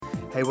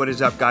Hey, what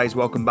is up, guys?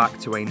 Welcome back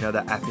to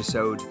another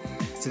episode.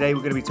 Today,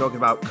 we're going to be talking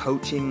about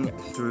coaching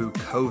through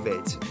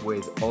COVID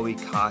with Ollie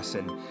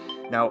Carson.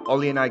 Now,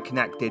 Ollie and I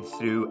connected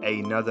through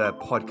another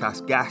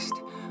podcast guest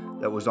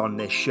that was on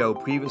this show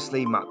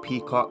previously, Matt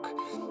Peacock.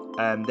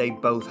 They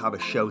both have a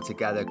show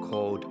together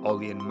called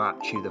Ollie and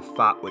Matt Chew the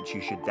Fat, which you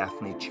should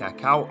definitely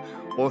check out.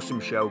 Awesome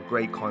show,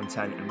 great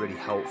content, and really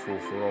helpful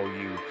for all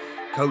you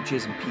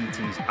coaches and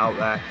PTs out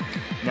there.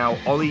 Now,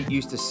 Ollie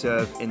used to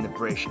serve in the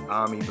British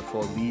Army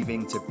before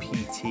leaving to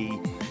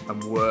PT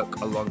and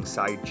work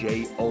alongside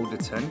Jay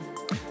Alderton.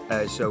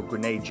 So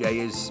Grenade Jay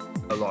is,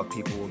 a lot of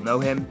people will know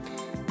him.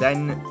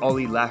 Then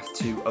Ollie left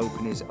to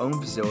open his own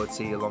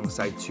facility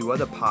alongside two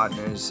other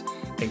partners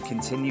and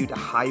continued a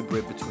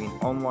hybrid between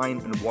online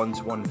and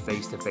one-to-one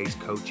face-to-face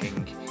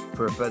coaching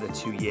for a further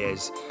 2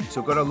 years.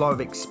 So got a lot of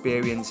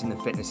experience in the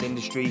fitness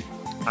industry,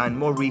 and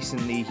more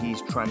recently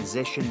he's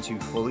transitioned to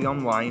fully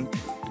online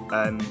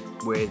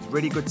with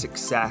really good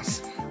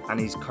success, and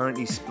he's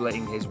currently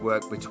splitting his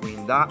work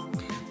between that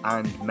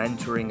and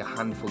mentoring a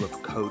handful of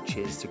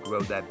coaches to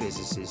grow their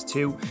businesses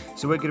too.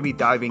 So we're going to be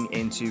diving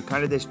into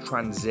kind of this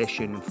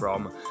transition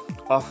from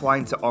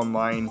offline to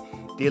online,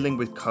 dealing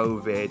with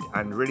COVID,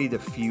 and really the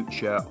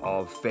future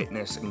of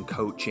fitness and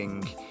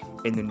coaching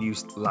in the new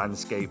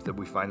landscape that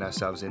we find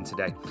ourselves in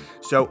today.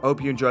 So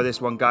hope you enjoy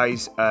this one,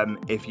 guys.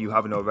 If you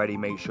haven't already,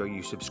 make sure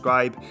you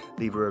subscribe,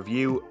 leave a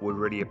review. We'd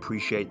really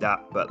appreciate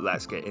that. But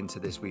let's get into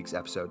this week's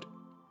episode.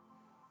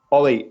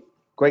 Ollie,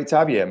 great to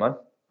have you here, man.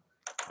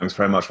 Thanks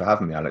very much for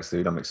having me, Alex,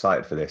 dude. I'm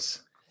excited for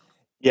this.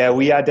 Yeah,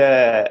 we had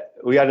a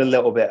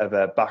little bit of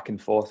a back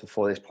and forth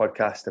before this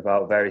podcast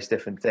about various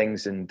different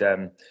things, and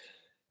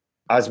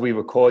as we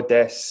record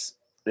this,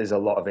 there's a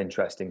lot of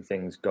interesting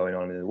things going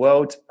on in the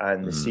world.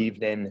 And this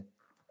evening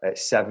at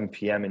 7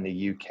 p.m. in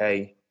the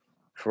UK,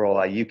 for all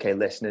our UK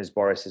listeners,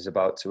 Boris is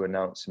about to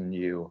announce some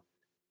new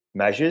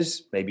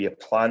measures, maybe a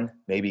plan,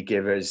 maybe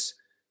give us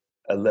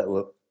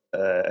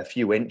a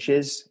few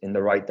inches in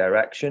the right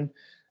direction.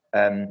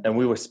 And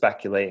we were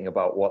speculating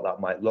about what that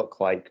might look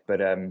like.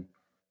 But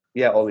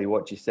yeah, Ollie,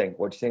 what do you think?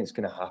 What do you think is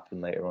going to happen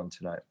later on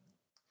tonight?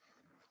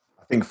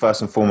 I think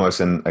first and foremost,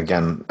 and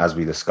again, as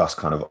we discussed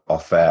kind of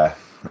off air,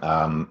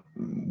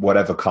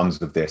 whatever comes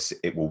of this,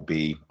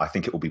 I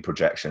think it will be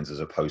projections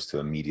as opposed to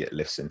immediate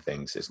lifts and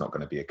things. It's not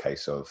going to be a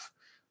case of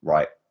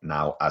right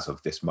now, as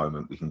of this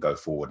moment, we can go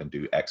forward and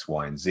do X,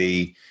 Y, and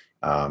Z.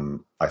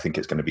 I think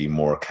it's going to be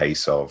more a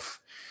case of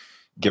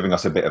giving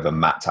us a bit of a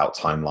mapped out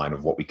timeline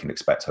of what we can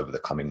expect over the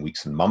coming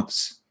weeks and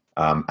months.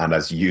 And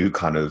as you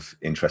kind of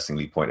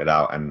interestingly pointed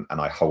out, and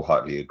I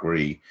wholeheartedly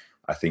agree,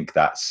 I think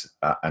that's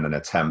an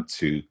attempt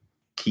to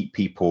keep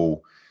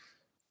people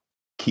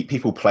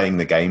playing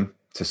the game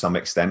to some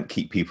extent,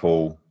 keep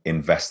people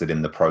invested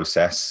in the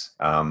process,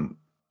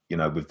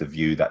 with the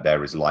view that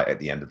there is light at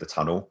the end of the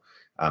tunnel.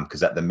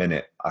 Because at the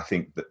minute, I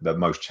think that the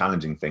most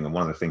challenging thing, and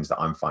one of the things that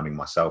I'm finding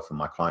myself and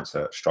my clients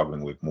are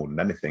struggling with more than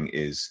anything,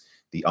 is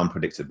the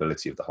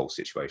unpredictability of the whole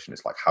situation.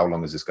 It's like, how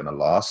long is this going to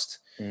last?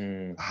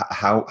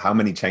 How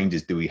many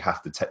changes do we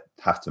have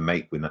to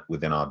make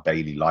within our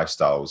daily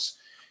lifestyles?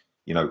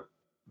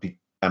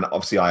 And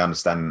obviously, I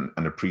understand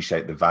and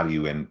appreciate the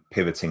value in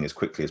pivoting as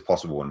quickly as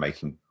possible and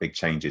making big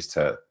changes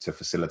to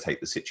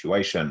facilitate the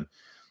situation.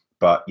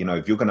 But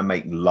if you're going to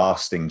make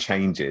lasting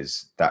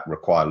changes that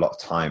require a lot of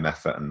time,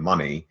 effort, and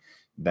money,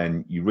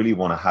 then you really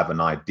want to have an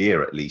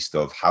idea, at least,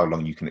 of how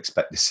long you can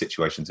expect this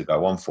situation to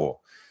go on for.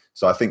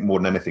 So I think more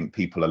than anything,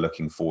 people are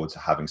looking forward to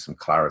having some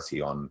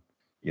clarity on,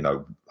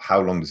 how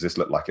long does this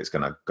look like it's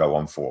going to go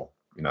on for,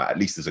 at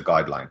least as a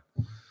guideline.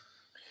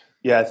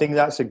 Yeah, I think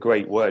that's a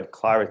great word,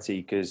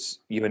 clarity, because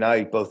you and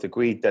I both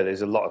agreed that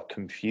there's a lot of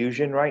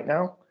confusion right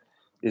now.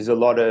 There's a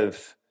lot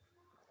of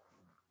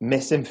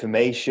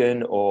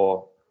misinformation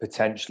or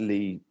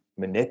potentially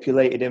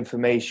manipulated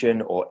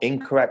information or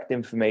incorrect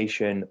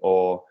information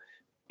or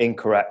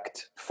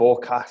incorrect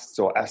forecasts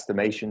or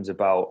estimations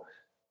about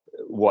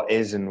what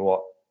is and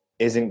what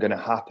isn't going to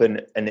happen.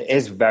 And it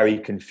is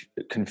very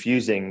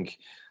confusing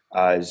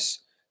as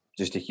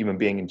just a human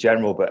being in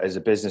general, but as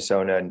a business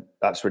owner. And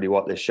that's really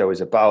what this show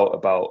is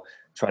about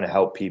trying to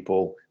help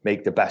people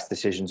make the best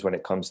decisions when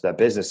it comes to their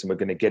business. And we're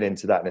going to get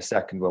into that in a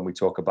second when we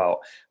talk about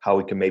how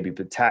we can maybe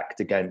protect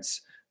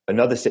against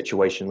another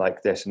situation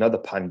like this, another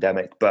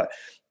pandemic. But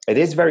it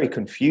is very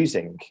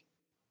confusing,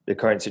 the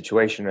current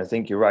situation. I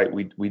think you're right.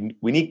 We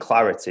need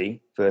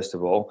clarity, first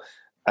of all.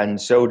 And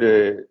so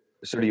do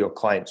your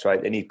clients,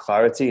 right? They need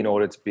clarity in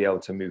order to be able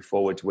to move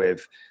forward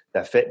with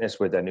their fitness,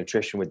 with their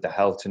nutrition, with their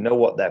health, to know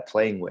what they're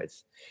playing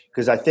with.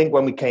 Because I think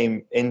when we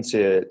came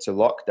into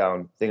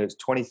lockdown, I think it was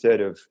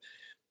 23rd of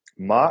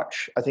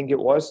March, I think it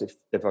was,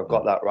 if I've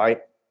got that right,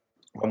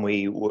 when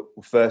we were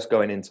first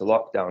going into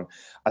lockdown,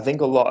 I think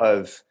a lot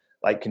of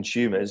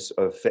consumers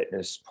of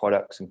fitness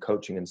products and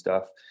coaching and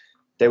stuff,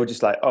 they were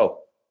just like, oh,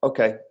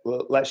 okay,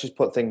 well, let's just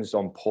put things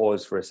on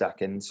pause for a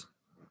second,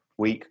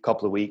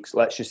 couple of weeks.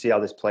 Let's just see how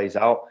this plays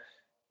out.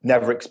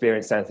 Never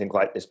experienced anything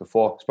like this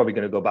before. It's probably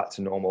going to go back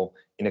to normal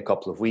in a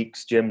couple of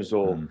weeks. Gyms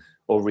will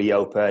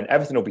reopen.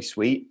 Everything will be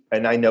sweet.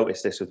 And I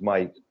noticed this with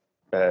my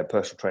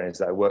personal trainers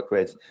that I work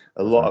with,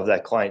 a lot of their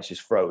clients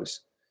just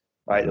froze.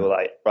 Right, they were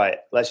like, right,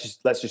 let's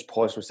just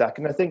pause for a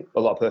second. I think a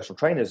lot of personal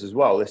trainers as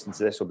well, listening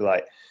to this, will be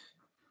like,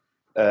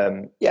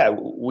 yeah,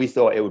 we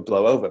thought it would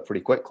blow over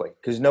pretty quickly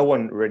because no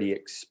one really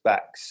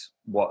expects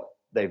what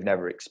they've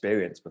never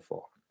experienced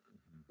before.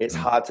 It's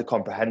hard to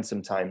comprehend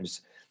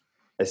sometimes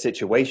a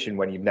situation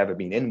when you've never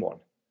been in one.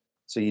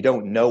 So you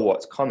don't know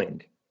what's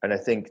coming. And I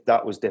think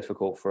that was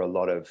difficult for a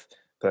lot of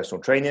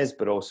personal trainers,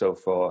 but also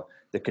for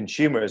the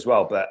consumer as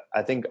well. But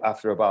I think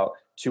after about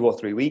 2 or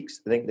 3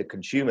 weeks, I think the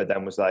consumer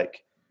then was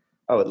like,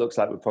 oh, it looks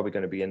like we're probably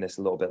going to be in this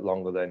a little bit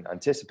longer than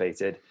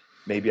anticipated.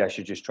 Maybe I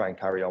should just try and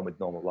carry on with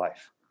normal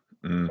life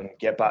and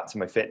get back to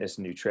my fitness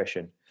and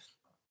nutrition.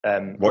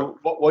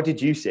 What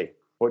did you see?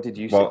 What did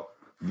you see?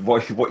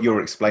 What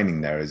you're explaining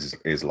there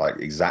is like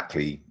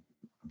exactly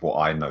what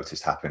I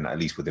noticed happen, at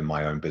least within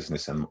my own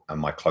business and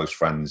my close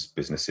friends'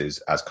 businesses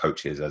as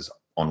coaches, as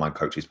online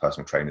coaches,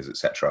 personal trainers,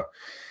 etc.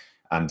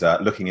 And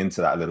looking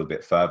into that a little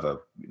bit further,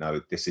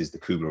 this is the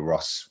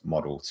Kubler-Ross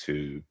model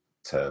to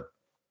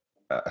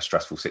a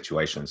stressful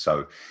situation.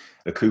 So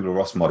the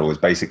Kubler-Ross model is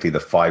basically the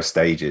 5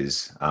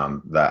 stages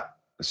that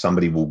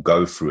somebody will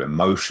go through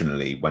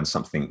emotionally when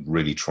something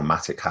really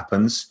traumatic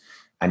happens.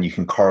 And you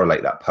can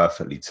correlate that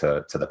perfectly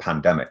to the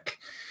pandemic.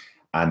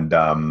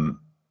 And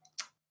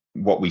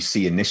what we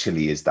see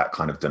initially is that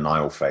kind of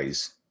denial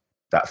phase,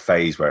 that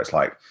phase where it's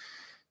like,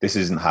 this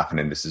isn't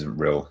happening, this isn't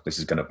real, this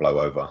is going to blow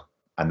over.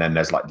 And then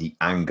there's like the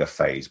anger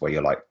phase where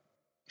you're like,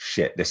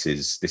 shit, this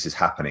is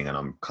happening and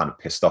I'm kind of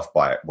pissed off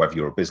by it. Whether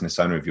you're a business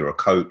owner, if you're a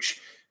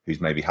coach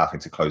who's maybe having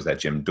to close their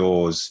gym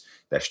doors,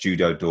 their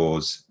studio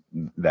doors,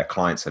 their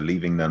clients are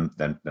leaving them,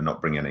 then they're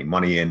not bringing any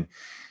money in.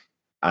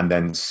 And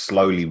then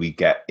slowly we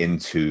get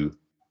into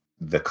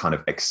the kind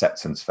of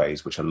acceptance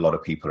phase, which a lot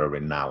of people are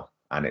in now.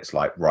 And it's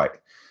like, right,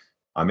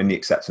 I'm in the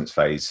acceptance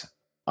phase.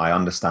 I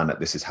understand that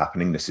this is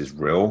happening. This is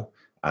real.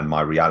 And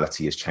my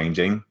reality is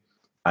changing.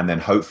 And then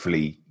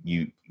hopefully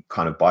you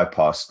kind of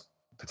bypass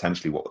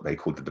potentially what they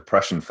call the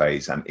depression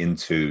phase and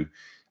into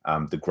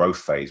the growth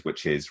phase,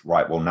 which is,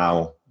 right, well,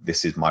 now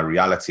this is my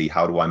reality.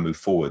 How do I move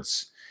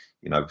forwards?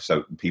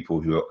 So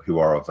people who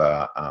are of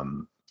a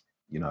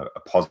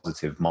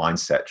positive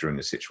mindset during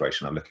the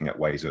situation are looking at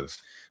ways of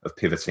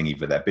pivoting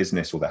either their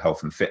business or their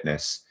health and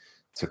fitness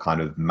to kind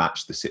of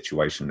match the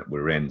situation that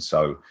we're in.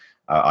 So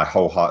I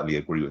wholeheartedly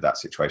agree with that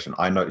situation.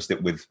 I noticed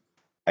it with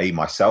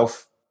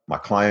myself, my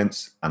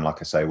clients, and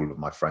like I say, all of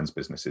my friends'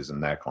 businesses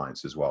and their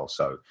clients as well.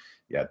 So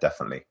yeah,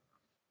 definitely.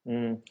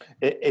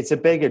 It's a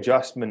big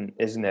adjustment,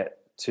 isn't it,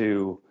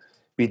 to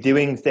be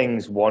doing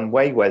things one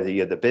way, whether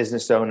you're the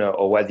business owner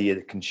or whether you're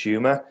the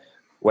consumer,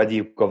 whether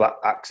you've got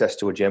access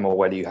to a gym or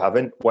whether you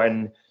haven't,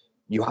 when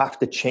you have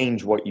to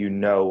change what you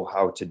know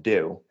how to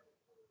do.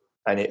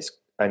 And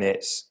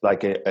it's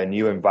like a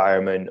new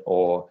environment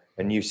or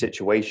a new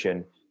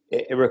situation.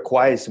 It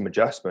requires some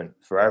adjustment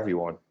for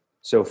everyone.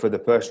 So for the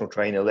personal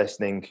trainer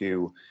listening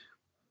who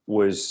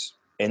was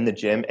in the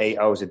gym 8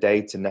 hours a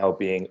day to now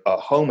being at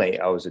home 8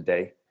 hours a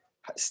day,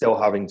 still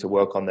having to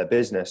work on their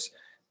business,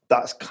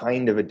 that's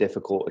kind of a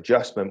difficult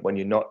adjustment when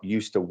you're not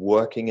used to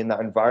working in that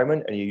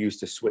environment and you're used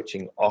to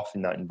switching off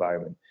in that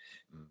environment.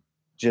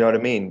 Do you know what I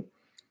mean?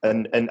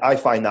 And I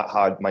find that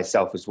hard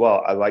myself as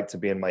well. I like to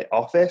be in my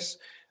office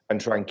and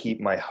try and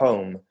keep my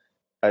home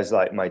as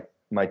like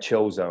my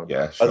chill zone.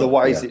 Yeah, sure.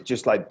 Otherwise it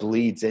just like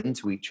bleeds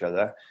into each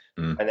other.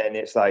 And then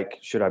it's like,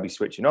 should I be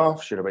switching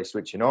off? Should I be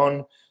switching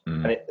on?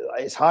 And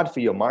it's hard for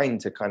your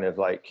mind to kind of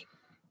like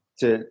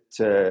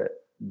to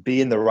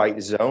be in the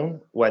right zone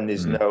when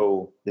there's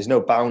no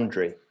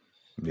boundary.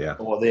 Yeah.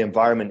 Or the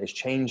environment has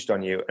changed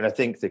on you. And I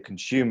think the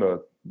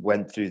consumer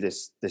went through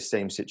this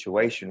same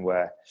situation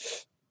where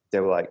they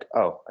were like,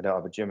 oh, I don't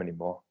have a gym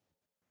anymore.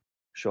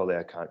 Surely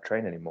I can't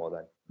train anymore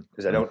then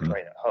because I don't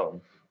train at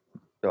home.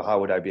 So how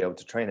would I be able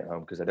to train at home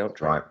because I don't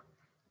train? Right.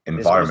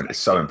 Environment is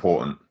so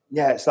important.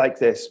 Yeah, it's like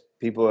this.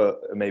 People are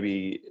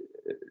maybe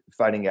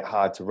finding it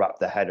hard to wrap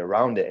their head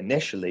around it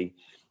initially.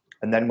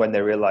 And then when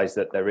they realize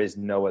that there is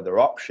no other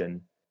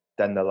option,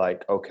 then they're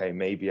like, okay,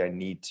 maybe I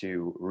need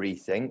to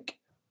rethink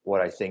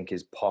what I think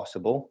is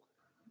possible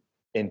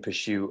in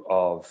pursuit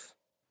of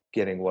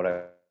getting what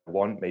I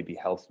want, maybe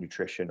health,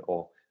 nutrition,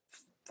 or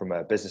from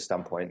a business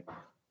standpoint,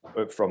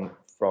 from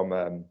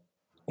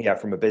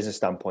a business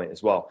standpoint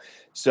as well.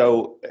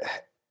 So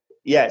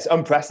yeah, it's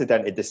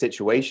unprecedented, the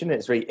situation.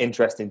 It's very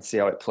interesting to see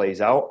how it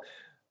plays out.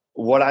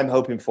 What I'm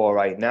hoping for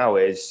right now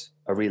is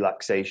a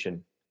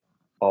relaxation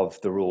of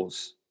the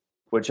rules,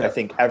 which I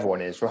think everyone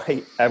is,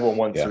 right? Everyone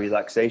wants a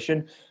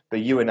relaxation,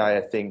 but you and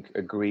I think,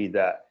 agree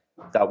that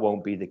that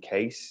won't be the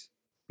case.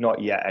 Not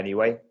yet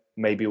anyway.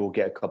 Maybe we'll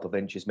get a couple of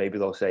inches. Maybe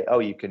they'll say, oh,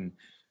 you can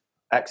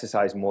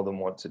exercise more than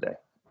once a day.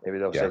 Maybe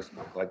they'll say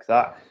something like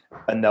that.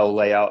 And they'll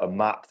lay out a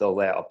map, they'll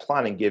lay out a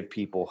plan and give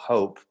people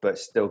hope, but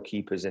still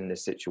keep us in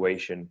this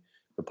situation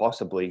for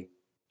possibly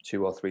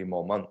 2 or 3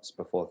 more months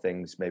before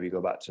things maybe go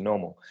back to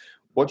normal.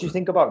 What do you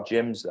think about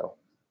gyms though?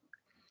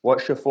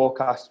 What's your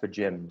forecast for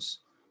gyms?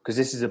 Because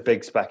this is a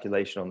big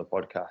speculation on the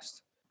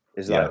podcast.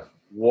 Is like,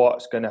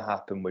 what's going to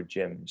happen with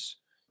gyms?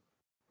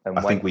 And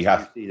I when think we do you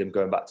have. see them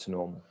going back to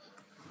normal?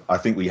 I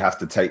think we have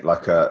to take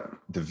like the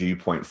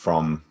viewpoint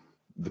from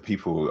the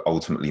people who are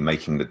ultimately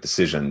making the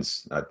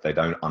decisions. They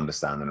don't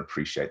understand and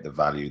appreciate the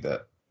value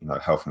that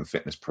health and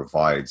fitness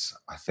provides.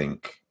 I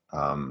think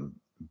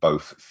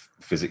both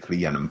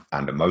physically and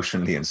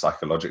emotionally and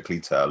psychologically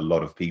to a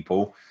lot of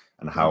people,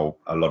 and how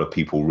a lot of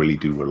people really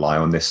do rely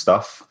on this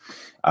stuff.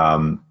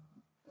 And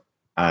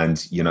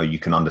you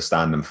can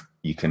understand them.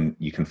 You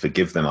can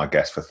forgive them, I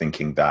guess, for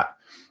thinking that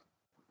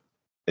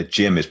a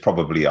gym is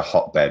probably a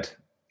hotbed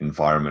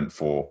environment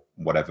for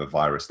whatever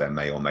virus there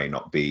may or may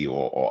not be,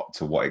 or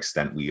to what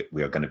extent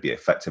we are going to be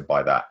affected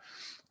by that.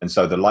 And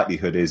so the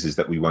likelihood is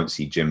that we won't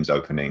see gyms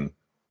opening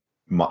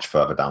much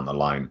further down the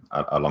line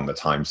along the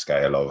time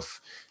scale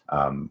of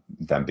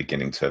them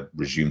beginning to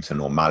resume to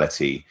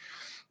normality.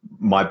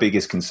 My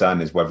biggest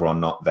concern is whether or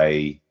not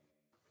they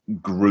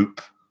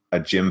group a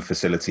gym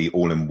facility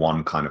all in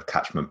one kind of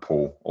catchment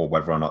pool, or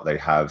whether or not they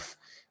have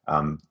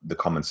the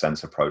common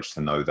sense approach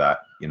to know that,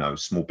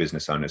 small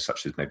business owners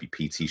such as maybe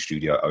PT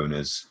studio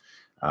owners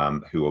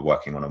who are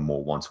working on a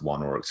more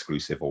one-to-one or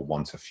exclusive or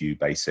one-to-few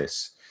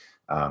basis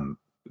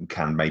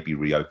can maybe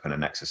reopen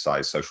and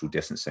exercise social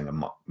distancing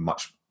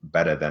much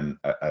better than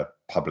a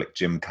public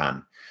gym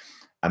can.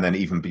 And then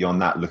even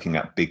beyond that, looking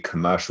at big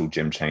commercial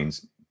gym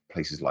chains,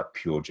 places like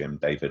Pure Gym,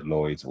 David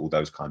Lloyd's, all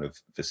those kind of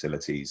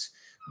facilities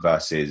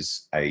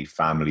versus a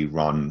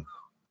family-run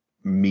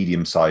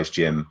medium-sized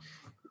gym,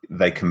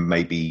 they can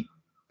maybe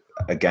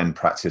again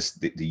practice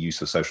the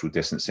use of social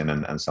distancing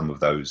and some of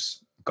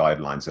those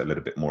guidelines a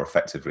little bit more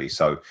effectively.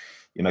 So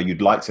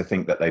you'd like to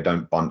think that they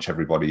don't bunch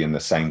everybody in the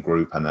same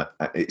group, and that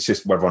it's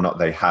just whether or not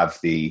they have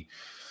the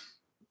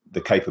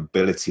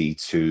capability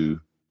to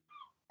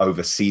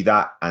oversee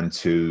that and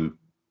to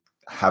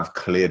have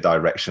clear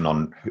direction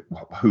on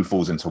who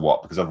falls into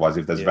what. Because otherwise,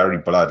 if there's very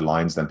blurred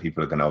lines, then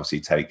people are going to obviously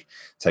take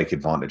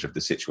advantage of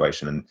the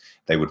situation, and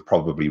they would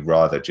probably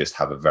rather just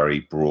have a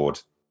very broad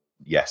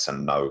yes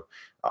and no,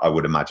 I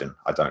would imagine.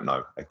 I don't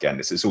know. Again,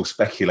 it's all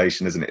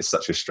speculation, isn't it? It's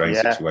such a strange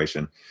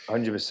situation.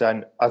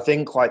 100%. I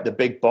think like the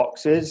big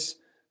boxes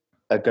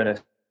are going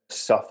to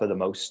suffer the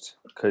most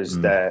because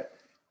they're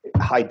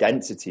high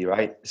density,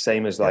 right?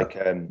 Same as like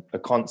a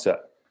concert,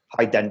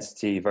 high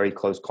density, very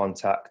close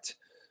contact.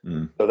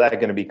 So they're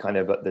going to be kind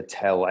of at the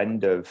tail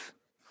end of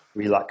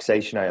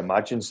relaxation, I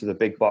imagine. So the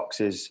big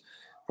boxes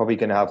probably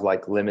going to have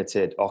like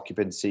limited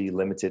occupancy,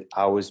 limited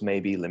hours,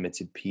 maybe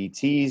limited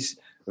PTs,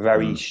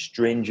 very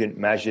stringent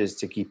measures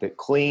to keep it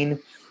clean,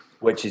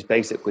 which is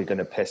basically going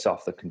to piss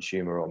off the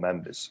consumer or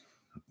members.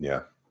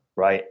 Yeah.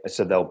 Right.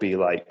 So there'll be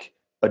like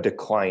a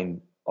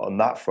decline on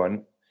that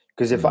front.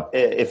 Because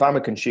if I'm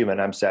a consumer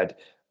and I'm said,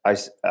 I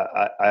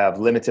have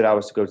limited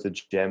hours to go to the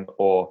gym,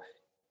 or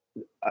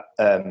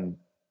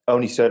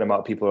only a certain amount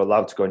of people are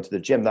allowed to go into the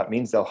gym, that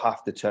means they'll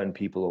have to turn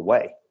people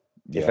away.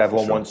 If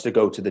everyone wants to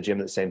go to the gym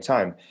at the same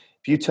time,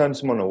 if you turn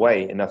someone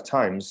away enough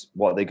times,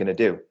 what are they going to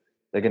do?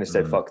 They're going to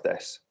say, fuck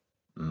this.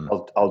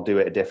 I'll do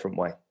it a different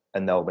way.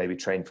 And they'll maybe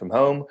train from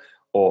home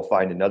or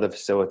find another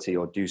facility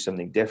or do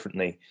something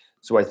differently.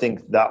 So I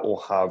think that will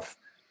have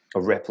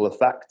a ripple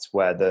effect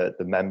where the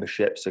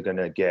memberships are going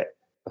to get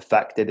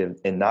affected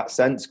in that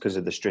sense because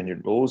of the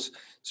stringent rules.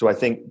 So I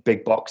think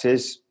big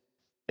boxes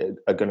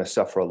are going to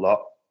suffer a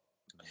lot.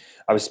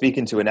 I was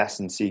speaking to an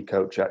S&C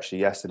coach actually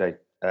yesterday.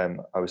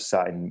 I was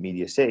sat in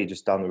Media City,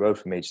 just down the road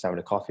from me, just having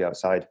a coffee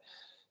outside.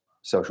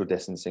 Social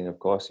distancing, of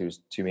course. He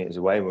was 2 meters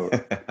away.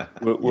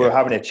 We were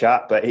having a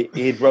chat, but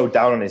he'd rode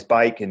down on his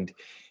bike, and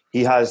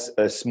he has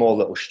a small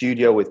little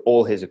studio with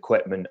all his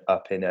equipment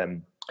up in,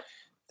 I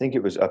think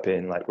it was up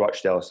in like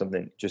Rochdale or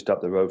something, just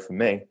up the road from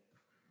me.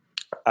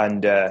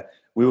 And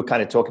we were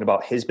kind of talking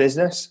about his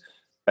business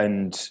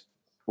and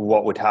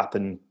what would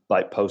happen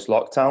like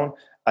post-lockdown.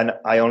 And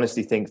I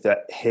honestly think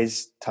that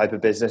his type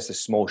of business, a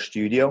small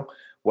studio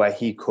where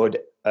he could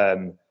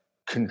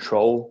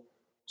control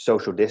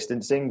social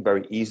distancing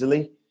very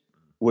easily,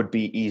 would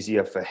be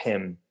easier for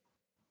him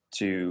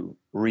to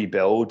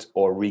rebuild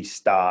or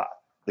restart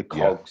the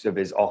cogs of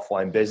his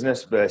offline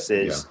business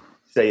versus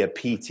say a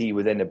PT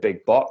within a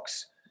big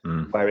box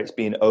where it's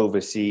being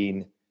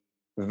overseen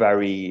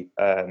very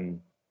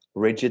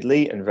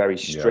rigidly and very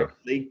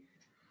strictly.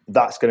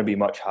 That's going to be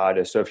much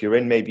harder. So if you're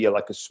in maybe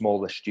like a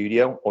smaller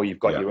studio, or you've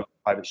got your own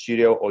private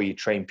studio, or you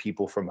train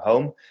people from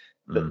home,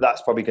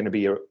 that's probably going to be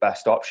your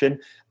best option.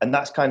 And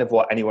that's kind of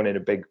what anyone in a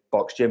big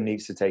box gym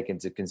needs to take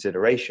into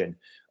consideration.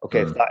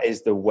 Okay, if that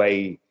is the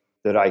way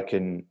that I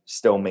can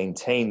still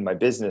maintain my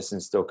business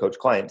and still coach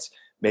clients,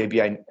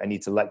 maybe I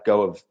need to let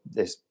go of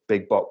this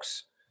big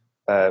box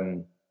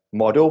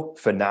model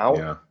for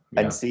now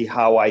and see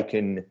how I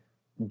can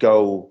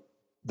go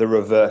the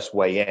reverse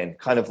way in.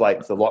 Kind of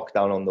like the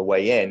lockdown on the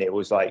way in. It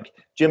was like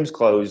gyms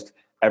closed,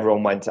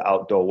 everyone went to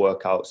outdoor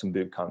workouts and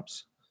boot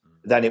camps.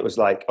 Then it was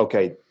like,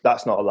 okay,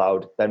 that's not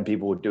allowed. Then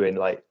people were doing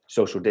like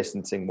social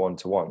distancing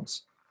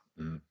one-to-ones.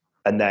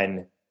 And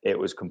then it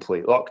was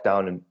complete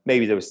lockdown, and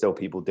maybe there were still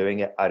people doing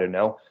it. I don't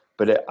know.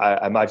 But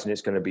I imagine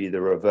it's going to be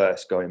the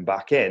reverse going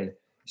back in.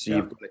 So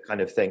you've got to kind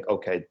of think,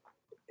 okay,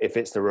 if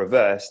it's the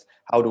reverse,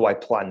 how do I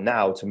plan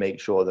now to make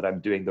sure that I'm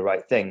doing the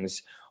right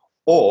things?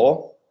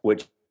 Or,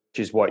 which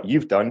is what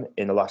you've done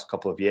in the last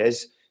couple of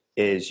years,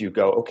 is you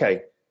go,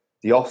 okay,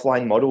 the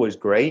offline model is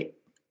great,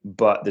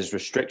 but there's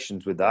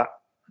restrictions with that.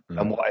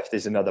 And what if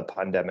there's another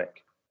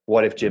pandemic?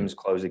 What if gyms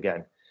close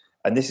again?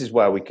 And this is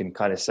where we can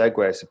kind of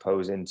segue, I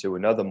suppose, into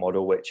another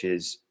model, which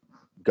is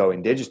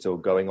going digital,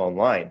 going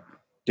online,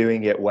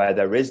 doing it where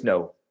there is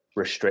no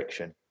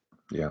restriction.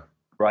 Yeah.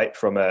 Right.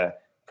 From a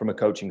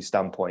coaching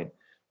standpoint.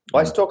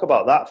 Let's talk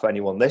about that for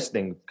anyone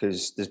listening,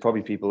 because there's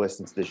probably people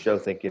listening to this show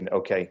thinking,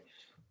 okay,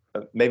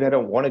 maybe I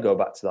don't want to go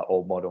back to that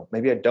old model.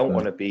 Maybe I don't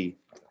want to be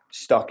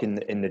stuck in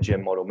the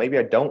gym model. Maybe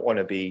I don't want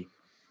to be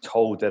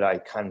told that I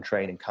can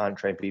train and can't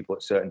train people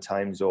at certain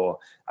times, or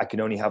I can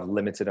only have a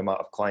limited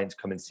amount of clients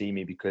come and see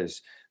me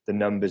because the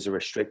numbers are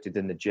restricted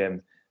in the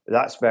gym.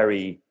 That's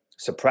very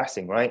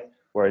suppressing, right?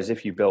 Whereas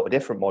if you built a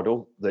different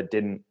model that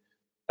didn't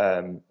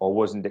or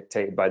wasn't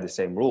dictated by the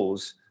same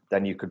rules,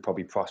 then you could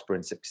probably prosper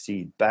and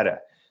succeed better.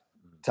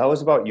 Tell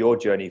us about your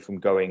journey from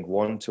going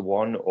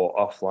one-to-one or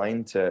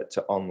offline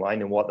to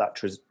online, and what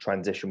that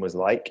transition was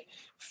like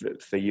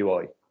for you,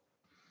 Ollie.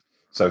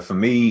 So for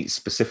me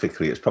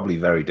specifically, it's probably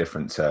very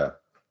different to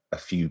a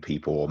few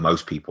people, or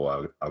most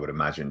people, I would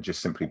imagine,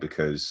 just simply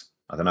because,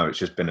 I don't know, it's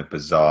just been a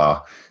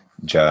bizarre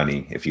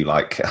journey, if you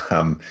like.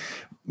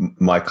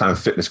 My kind of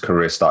fitness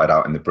career started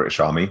out in the British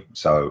Army.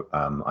 So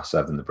I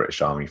served in the British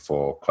Army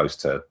for close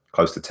to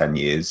 10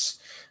 years.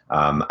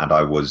 And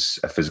I was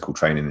a physical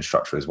training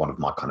instructor as one of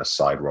my kind of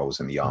side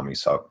roles in the army.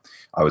 So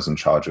I was in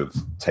charge of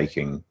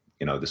taking,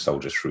 the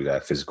soldiers through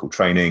their physical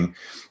training.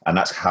 And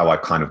that's how I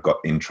kind of got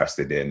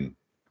interested in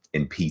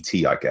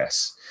PT, I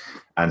guess.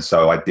 And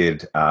so I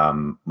did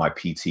my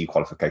PT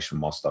qualification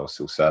whilst I was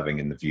still serving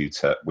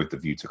with the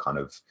view to kind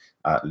of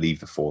leave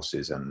the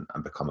forces and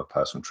become a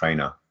personal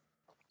trainer.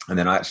 And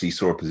then I actually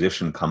saw a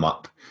position come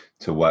up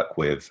to work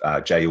with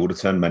Jay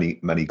Alderton.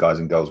 Many guys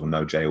and girls will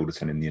know Jay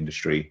Alderton in the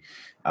industry,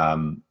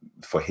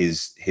 for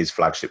his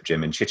flagship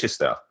gym in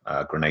Chichester,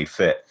 Grenade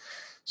Fit.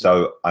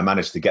 So I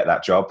managed to get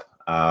that job.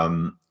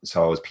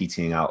 So I was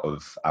PTing out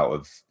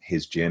of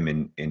his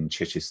gym in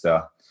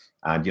Chichester,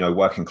 and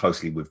working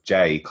closely with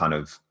Jay kind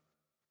of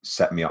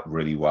set me up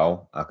really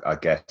well. I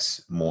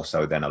guess more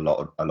so than a lot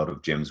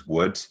of gyms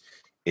would,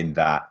 in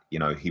that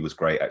he was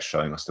great at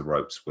showing us the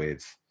ropes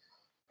with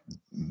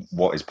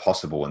what is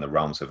possible in the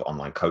realms of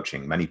online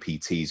coaching. Many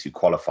PTs who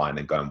qualify and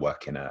then go and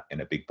work in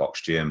a big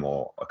box gym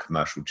or a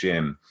commercial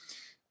gym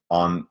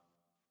aren't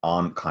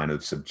kind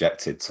of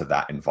subjected to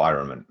that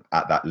environment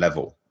at that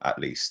level, at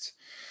least.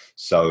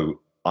 So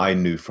I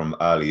knew from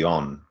early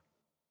on,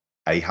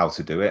 A, how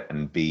to do it,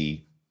 and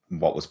B,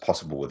 what was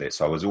possible with it.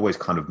 So I was always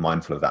kind of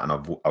mindful of that,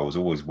 and I was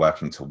always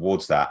working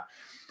towards that.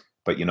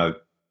 But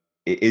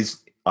it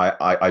is,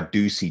 I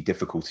do see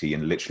difficulty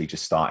in literally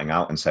just starting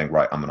out and saying,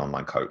 right, I'm an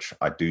online coach.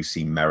 I do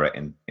see merit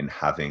in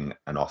having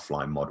an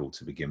offline model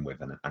to begin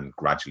with, and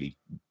gradually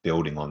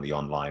building on the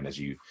online as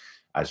you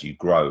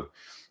grow.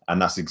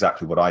 And that's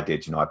exactly what I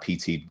did. I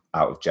PT'd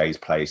out of Jay's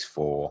place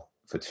for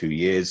 2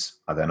 years.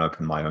 I then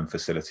opened my own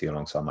facility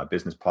alongside my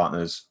business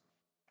partners.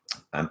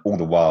 And all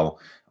the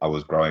while I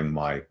was growing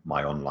my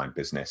online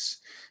business.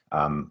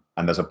 And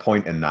there's a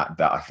point in that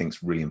I think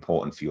is really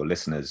important for your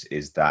listeners,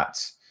 is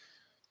that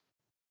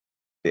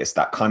it's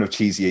that kind of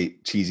cheesy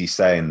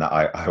saying that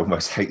I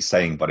almost hate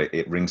saying, but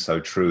it rings so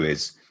true,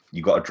 is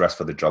you got to dress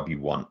for the job you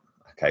want.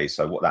 Okay.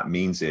 So what that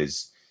means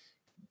is,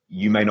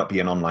 you may not be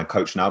an online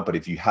coach now, but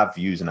if you have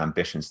views and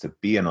ambitions to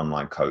be an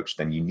online coach,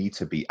 then you need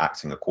to be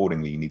acting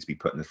accordingly. You need to be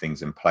putting the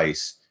things in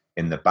place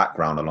in the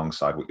background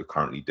alongside what you're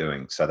currently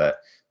doing, so that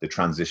the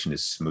transition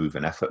is smooth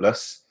and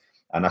effortless.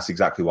 And that's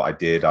exactly what I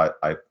did. I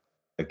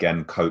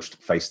again coached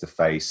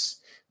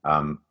face-to-face,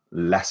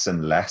 less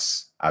and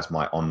less as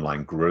my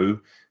online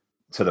grew,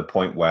 to the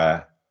point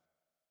where,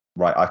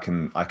 right, I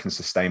can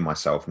sustain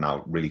myself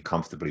now really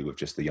comfortably with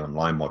just the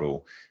online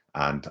model.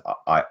 And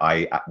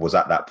I was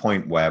at that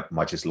point where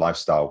my just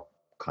lifestyle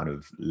kind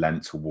of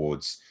lent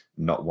towards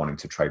not wanting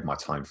to trade my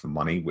time for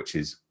money, which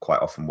is quite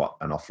often what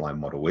an offline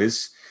model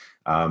is.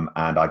 And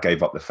I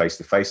gave up the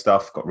face-to-face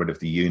stuff, got rid of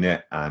the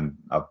unit, and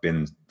I've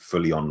been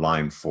fully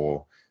online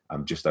for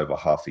just over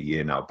half a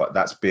year now. But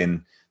that's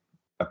been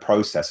a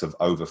process of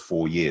over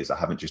 4 years. I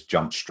haven't just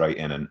jumped straight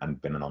in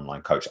and been an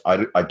online coach.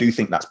 I do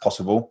think that's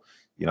possible,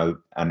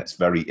 and it's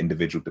very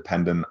individual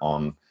dependent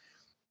on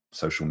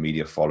social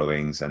media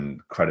followings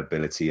and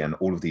credibility and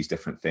all of these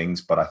different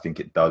things. But I think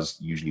it does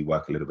usually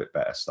work a little bit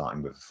better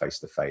starting with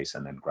face-to-face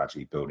and then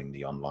gradually building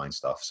the online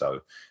stuff.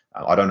 So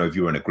I don't know if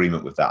you're in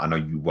agreement with that. I know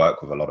you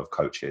work with a lot of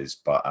coaches,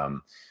 but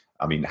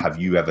I mean, have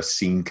you ever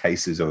seen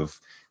cases of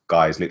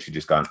guys literally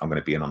just going, I'm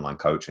going to be an online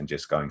coach, and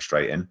just going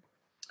straight in?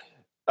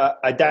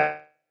 I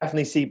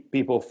definitely see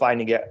people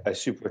finding it a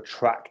super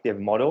attractive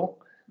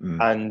model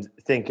and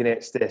thinking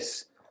it's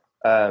this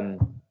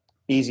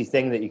easy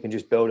thing that you can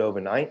just build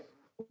overnight,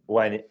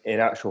 when in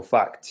actual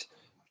fact,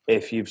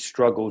 if you've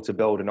struggled to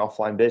build an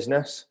offline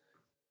business,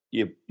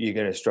 you're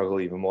going to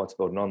struggle even more to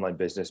build an online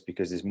business,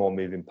 because there's more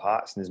moving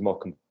parts and there's more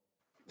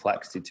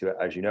complexity to it,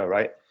 as you know,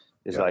 right?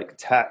 It's Yeah. like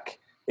tech,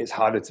 it's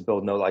harder to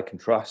build know, like, and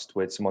trust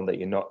with someone that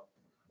you're not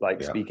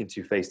like speaking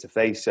to face to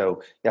face.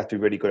 So you have to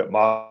be really good at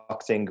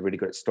marketing, really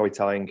good at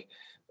storytelling,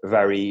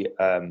 very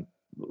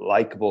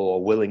likable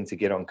or willing to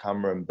get on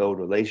camera and build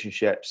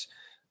relationships.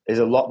 There's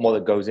a lot more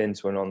that goes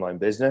into an online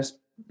business.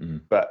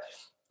 But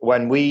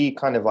when we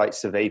kind of like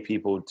survey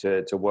people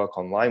to work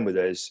online with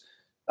us,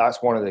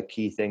 that's one of the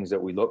key things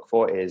that we look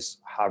for is,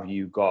 have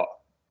you got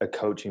a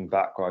coaching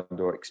background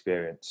or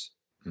experience?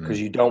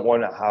 Because you don't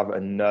want to have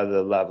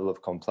another level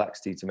of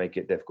complexity to make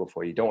it difficult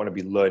for you. You don't want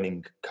to be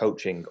learning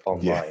coaching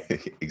online,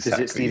 because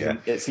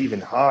it's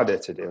even harder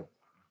to do.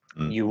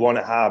 You want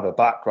to have a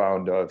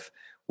background of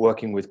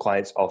working with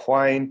clients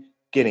offline,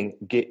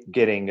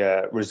 getting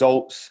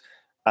results,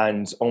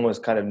 and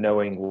almost kind of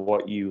knowing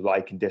what you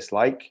like and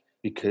dislike.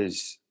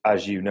 Because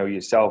as you know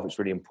yourself, it's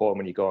really important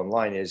when you go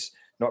online is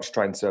not to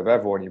try and serve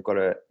everyone. You've got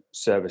to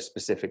serve a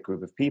specific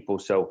group of people.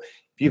 So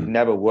if you've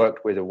never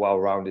worked with a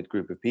well-rounded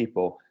group of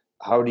people,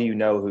 how do you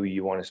know who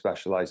you want to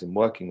specialize in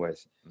working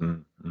with?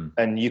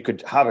 And you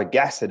could have a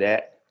guess at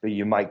it, but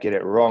you might get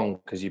it wrong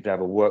because you've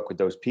never worked with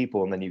those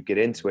people. And then you get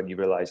into it and you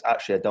realize,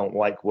 actually, I don't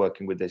like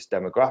working with this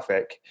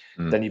demographic.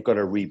 Then you've got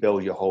to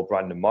rebuild your whole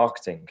brand and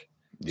marketing.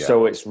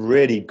 So it's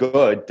really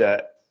good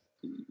that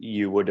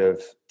you would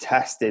have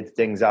tested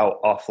things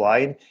out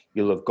offline.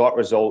 You'll have got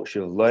results.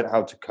 You'll have learned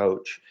how to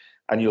coach,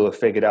 and you'll have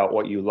figured out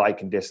what you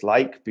like and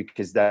dislike,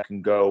 because that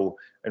can go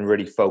and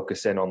really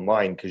focus in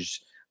online.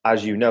 Because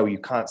as you know, you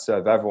can't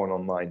serve everyone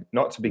online,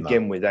 not to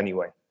begin with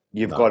anyway.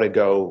 You've got to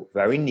go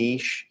very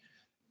niche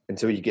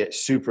until you get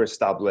super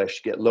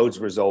established, get loads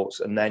of results,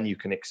 and then you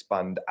can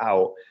expand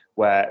out.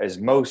 Whereas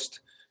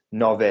most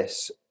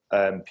novice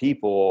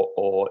people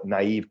or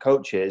naive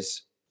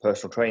coaches,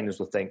 personal trainers,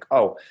 will think,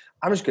 oh,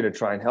 I'm just going to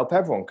try and help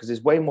everyone because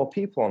there's way more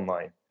people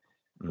online.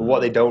 But what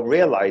they don't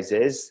realize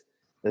is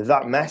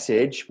that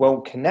message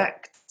won't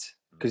connect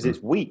because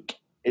it's weak.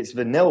 It's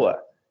vanilla.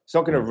 It's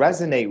not going to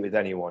resonate with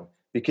anyone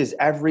because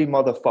every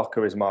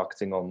motherfucker is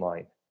marketing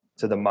online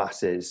to the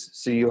masses.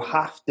 So you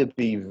have to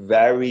be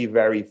very,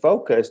 very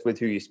focused with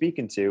who you're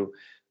speaking to.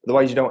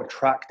 Otherwise, you don't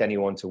attract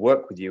anyone to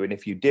work with you. And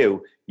if you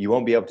do, you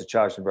won't be able to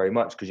charge them very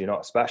much because you're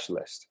not a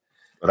specialist.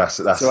 Well,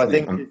 so I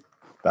think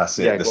that's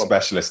it.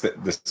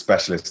 The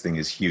specialist thing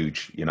is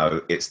huge. You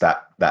know, it's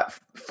that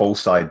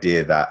false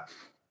idea that,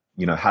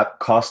 you know,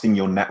 casting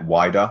your net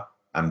wider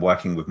and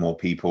working with more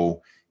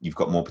people, you've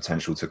got more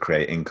potential to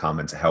create income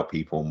and to help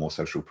people, more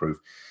social proof.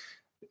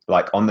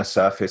 Like on the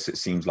surface, it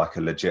seems like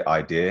a legit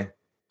idea,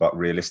 but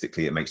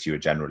realistically, it makes you a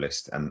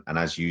generalist. And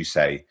as you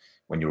say,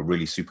 when you're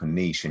really super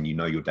niche and you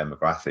know your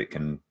demographic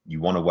and you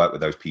want to work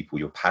with those people,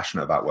 you're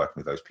passionate about working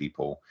with those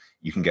people,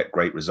 you can get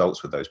great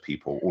results with those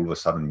people. All of a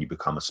sudden, you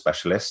become a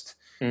specialist,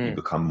 you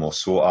become more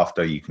sought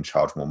after, you can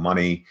charge more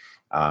money,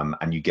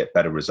 and you get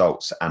better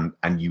results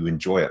and you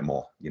enjoy it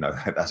more. You know,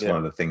 that's one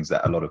of the things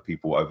that a lot of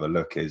people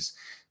overlook is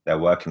they're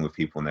working with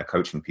people and they're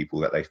coaching people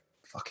that they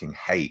fucking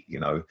hate, you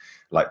know,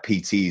 like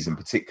PTs in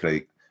particular.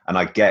 And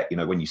I get, you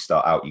know, when you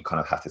start out, you kind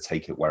of have to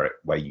take it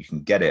where you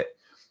can get it.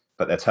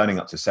 But they're turning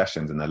up to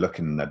sessions and they're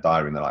looking in their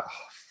diary and they're like,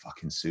 oh,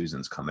 fucking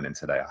Susan's coming in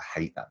today. I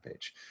hate that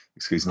bitch.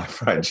 Excuse my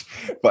French.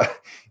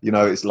 But, you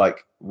know, it's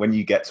like when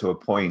you get to a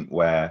point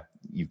where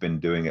you've been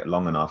doing it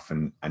long enough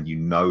and you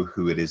know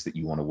who it is that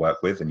you want to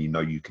work with and you know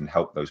you can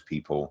help those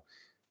people,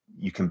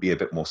 you can be a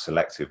bit more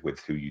selective with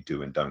who you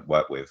do and don't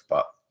work with.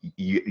 But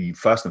you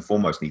first and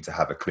foremost need to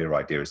have a clear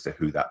idea as to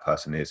who that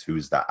person is, who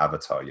is that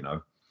avatar, you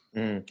know?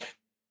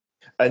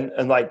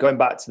 And like going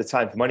back to the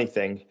time for money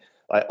thing,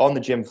 like on the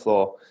gym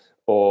floor,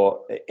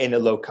 or in a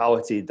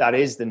locality, that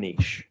is the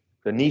niche.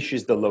 The niche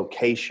is the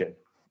location.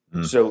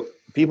 So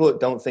people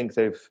that don't think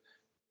they've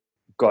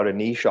got a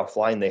niche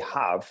offline, they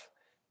have.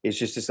 It's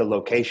just a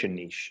location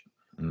niche.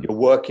 You're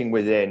working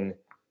within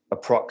a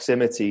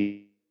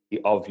proximity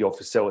of your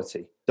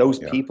facility. Those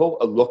people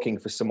are looking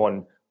for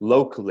someone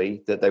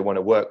locally that they want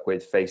to work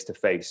with face to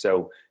face.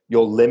 So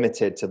you're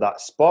limited to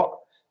that spot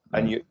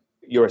and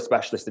you're a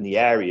specialist in the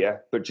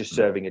area, but just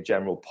serving a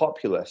general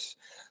populace.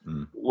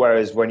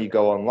 Whereas when you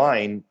go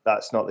online,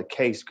 that's not the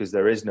case because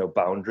there is no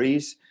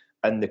boundaries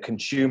and the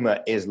consumer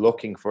is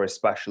looking for a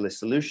specialist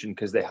solution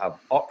because they have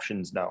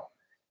options now.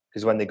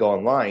 Because when they go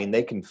online,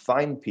 they can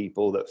find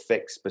people that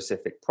fix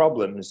specific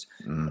problems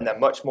and they're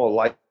much more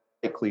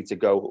likely to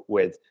go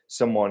with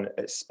someone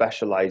that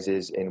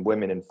specializes in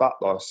women and fat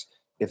loss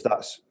if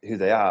that's who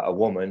they are, a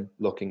woman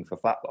looking for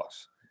fat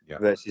loss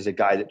versus a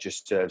guy that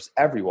just serves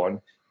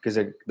everyone because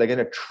they're going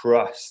to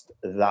trust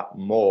that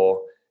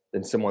more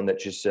than someone that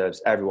just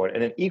serves everyone.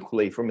 And then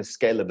equally from a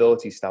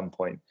scalability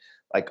standpoint,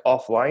 like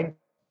offline,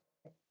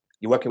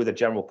 you're working with a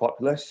general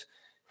populace,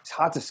 it's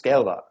hard to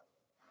scale that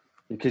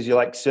because you're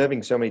like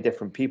serving so many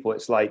different people.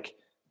 It's like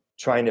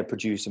trying to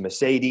produce a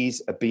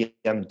Mercedes, a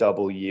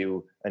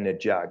BMW, and a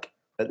Jag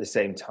at the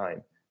same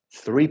time.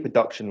 3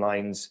 production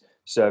lines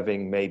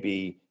serving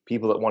maybe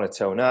people that want to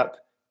tone up,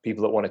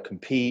 people that want to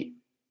compete,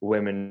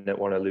 women that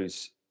want to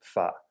lose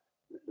fat.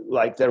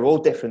 like they're all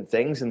different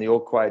things, and they all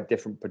require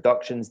different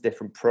productions,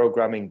 different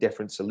programming,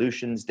 different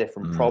solutions,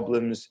 different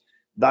problems.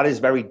 That is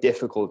very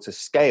difficult to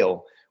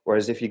scale.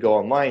 Whereas if you go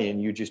online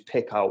and you just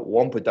pick out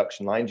one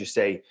production line, just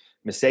say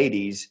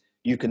Mercedes,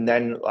 you can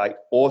then like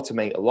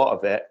automate a lot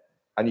of it,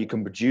 and you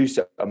can produce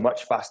at a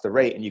much faster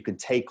rate, and you can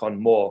take on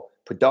more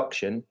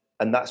production.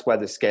 And that's where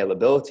the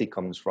scalability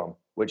comes from,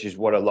 which is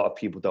what a lot of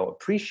people don't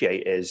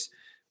appreciate. Is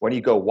when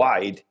you go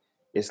wide,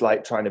 it's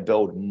like trying to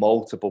build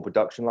multiple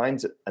production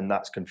lines, and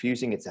that's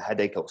confusing. It's a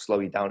headache. It'll slow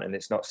you down, and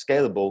it's not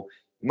scalable.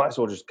 You might as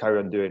well just carry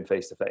on doing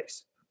face to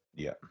face.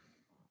 Yeah,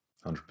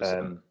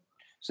 100%.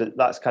 So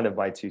that's kind of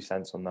my 2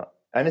 cents on that.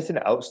 Anything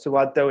else to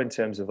add though, in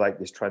terms of like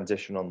this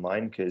transition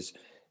online? Because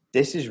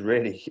this is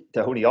really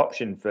the only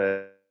option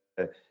for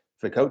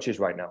coaches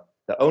right now.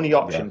 The only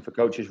option for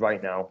coaches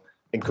right now,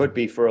 and could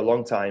be for a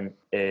long time,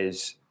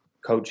 is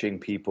coaching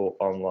people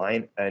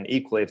online. And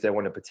equally, if they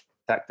want to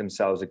protect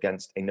themselves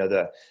against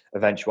another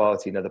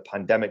eventuality, another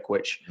pandemic,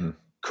 which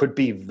could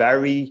be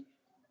very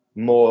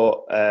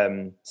more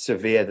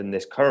severe than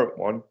this current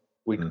one,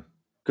 we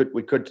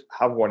could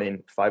have one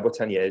in 5 or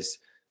 10 years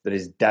that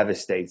is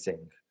devastating.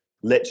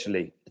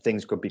 Literally,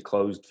 things could be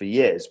closed for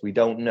years. We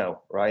don't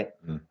know, right?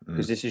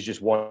 Because this is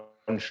just one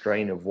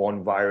strain of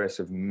one virus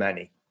of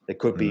many. There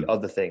could be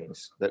other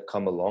things that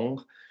come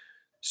along.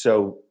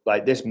 So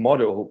like this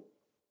model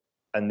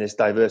and this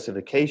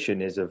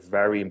diversification is a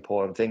very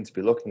important thing to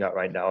be looking at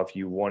right now if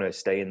you want to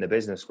stay in the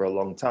business for a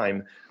long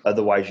time.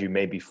 Otherwise, you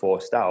may be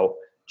forced out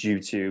due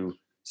to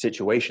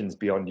situations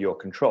beyond your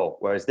control.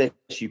 Whereas this,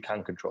 you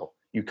can control.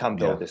 You can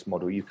build this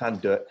model. You can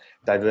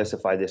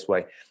diversify this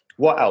way.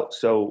 What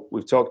else? So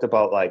we've talked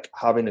about like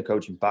having a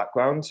coaching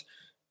background,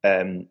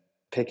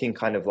 picking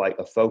kind of like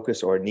a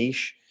focus or a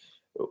niche.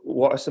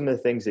 What are some of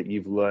the things that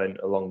you've learned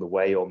along the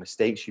way, or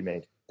mistakes you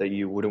made that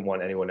you wouldn't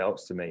want anyone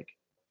else to make?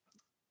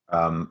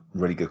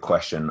 Really good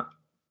question.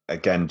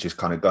 Again, just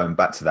kind of going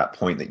back to that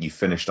point that you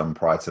finished on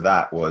prior to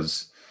that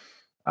was,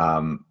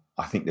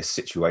 I think this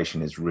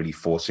situation is really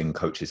forcing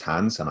coaches'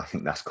 hands, and I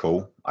think that's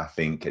cool. I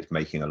think it's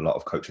making a lot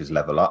of coaches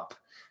level up,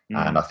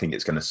 and I think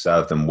it's going to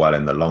serve them well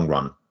in the long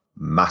run,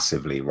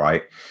 massively,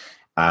 right?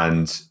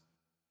 And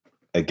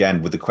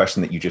again, with the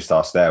question that you just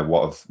asked there,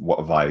 what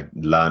have I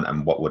learned,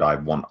 and what would I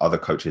want other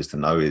coaches to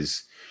know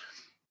is,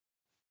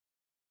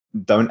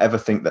 don't ever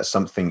think that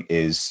something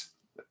is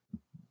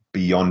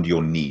beyond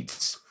your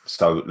needs.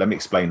 So let me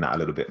explain that a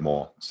little bit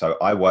more. So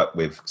I work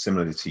with,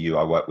 similarly to you,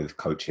 I work with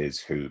coaches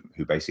who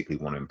basically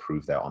want to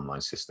improve their online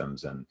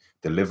systems and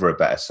deliver a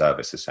better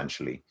service,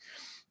 essentially.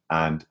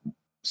 And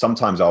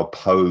sometimes I'll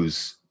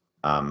pose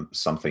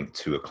something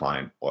to a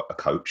client or a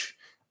coach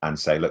and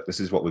say, look, this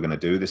is what we're going to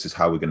do. This is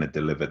how we're going to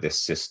deliver this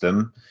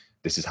system.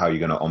 This is how you're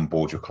going to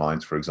onboard your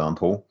clients, for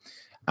example.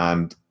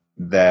 And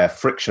their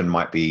friction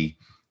might be,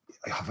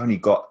 I've only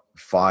got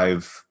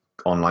 5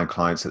 online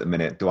clients at the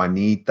minute. Do I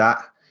need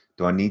that?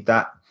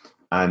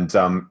 And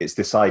it's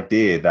this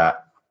idea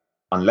that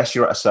unless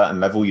you're at a certain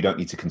level, you don't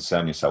need to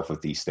concern yourself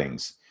with these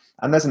things.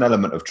 And there's an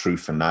element of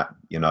truth in that,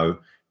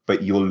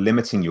 but you're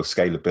limiting your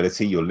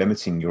scalability. You're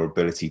limiting your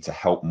ability to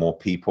help more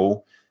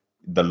people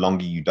the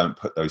longer you don't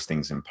put those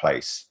things in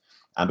place.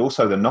 And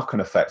also the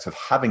knock-on effect of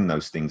having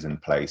those things in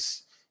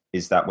place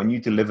is that when you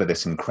deliver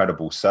this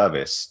incredible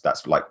service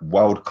that's like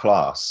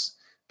world-class,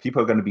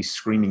 people are going to be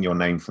screaming your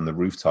name from the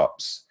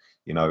rooftops.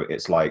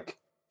 It's like,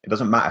 it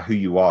doesn't matter who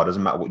you are. It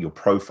doesn't matter what your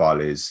profile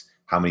is,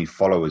 how many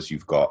followers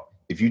you've got.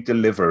 If you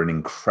deliver an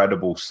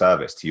incredible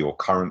service to your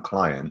current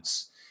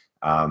clients,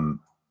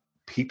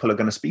 people are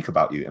going to speak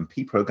about you, and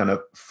people are going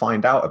to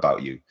find out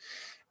about you.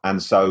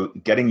 And so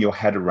getting your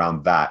head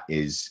around that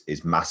is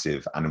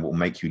massive, and it will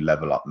make you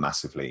level up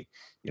massively.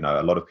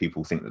 A lot of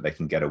people think that they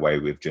can get away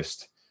with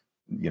just,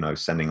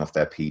 sending off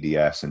their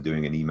PDFs and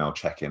doing an email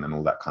check-in and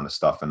all that kind of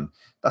stuff. And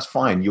that's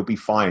fine. You'll be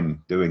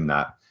fine doing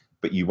that,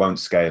 but you won't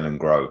scale and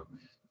grow.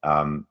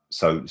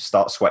 So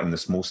start sweating the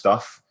small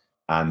stuff,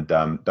 and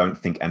don't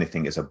think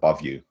anything is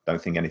above you.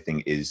 Don't think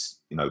anything is,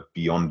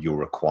 beyond your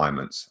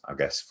requirements, I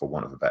guess, for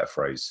want of a better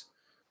phrase.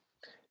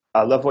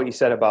 I love what you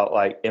said about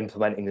like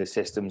implementing the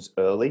systems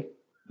early.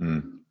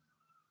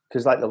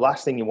 Because like the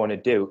last thing you want to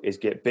do is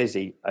get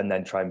busy and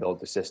then try and build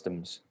the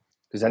systems,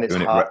 because then it's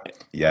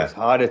it's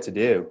harder to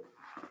do.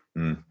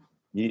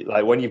 You,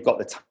 like when you've got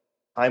the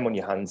time on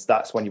your hands,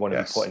 that's when you want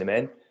to be putting them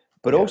in.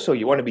 But also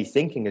you want to be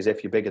thinking as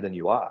if you're bigger than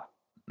you are.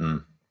 Do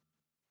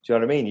you know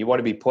what I mean? You want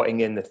to be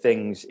putting in the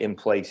things in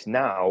place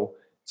now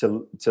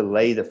to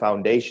lay the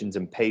foundations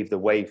and pave the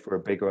way for a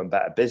bigger and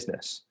better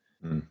business.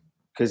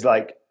 Because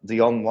like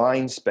the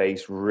online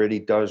space really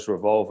does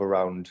revolve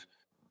around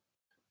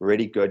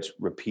really good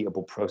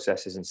repeatable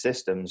processes and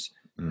systems,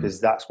 because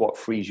that's what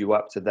frees you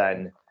up to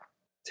then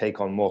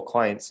take on more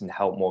clients and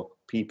help more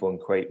people and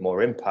create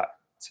more impact.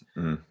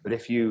 But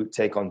if you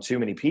take on too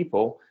many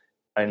people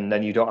and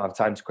then you don't have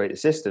time to create the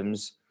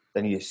systems,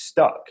 then you're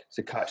stuck. It's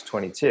a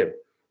catch-22.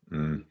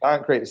 You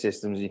can't create the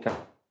systems, you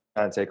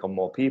can't take on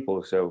more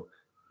people, so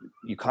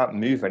you can't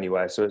move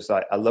anywhere. So it's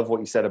like, I love what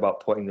you said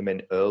about putting them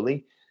in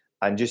early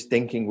and just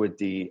thinking with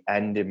the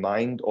end in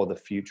mind or the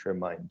future in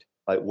mind.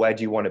 Like, where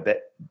do you want to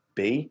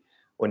be?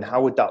 And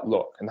how would that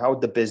look? And how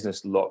would the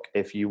business look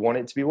if you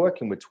wanted to be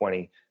working with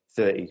 20,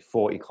 30,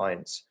 40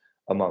 clients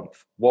a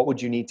month? What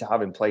would you need to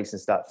have in place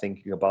and start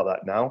thinking about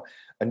that now?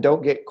 And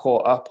don't get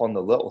caught up on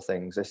the little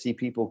things. I see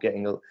people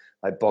getting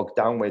like bogged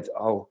down with,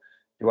 oh,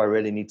 do I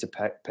really need to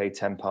pay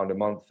 £10 a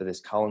month for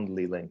this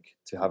Calendly link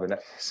to have an,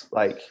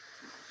 like,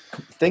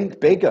 think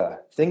bigger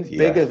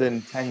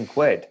than 10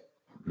 quid.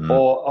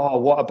 Or, oh,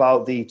 what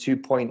about the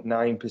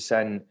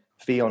 2.9%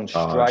 fee on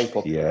Stripe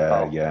or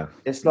PayPal?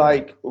 It's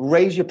like,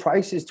 raise your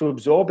prices to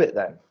absorb it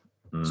then.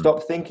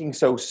 Stop thinking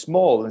so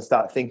small and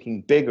start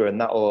thinking bigger, and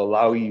that will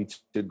allow you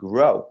to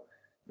grow.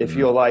 If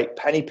you're like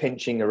penny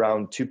pinching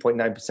around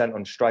 2.9%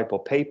 on Stripe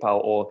or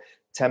PayPal or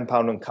 £10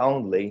 on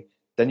Calendly,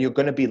 then you're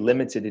going to be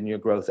limited in your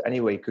growth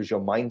anyway, because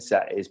your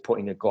mindset is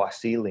putting a glass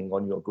ceiling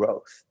on your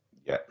growth.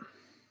 Yeah.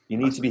 You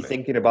need to be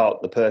thinking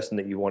about the person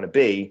that you want to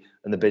be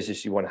and the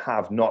business you want to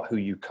have, not who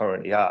you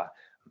currently are.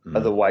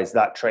 Otherwise,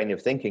 that train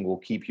of thinking will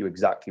keep you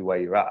exactly where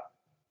you're at.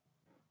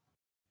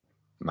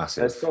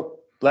 Massive.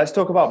 Let's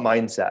talk about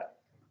mindset.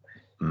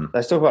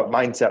 Let's talk about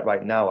mindset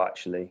right now,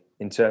 actually,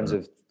 in terms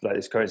of like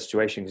this current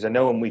situation. Because I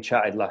know when we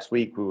chatted last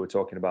week, we were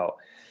talking about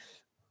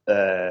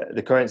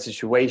the current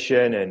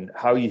situation and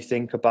how you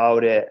think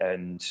about it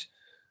and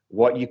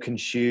what you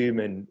consume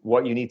and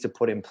what you need to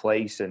put in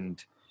place.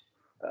 And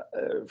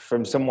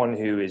from someone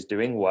who is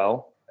doing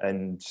well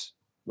and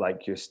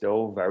like you're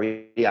still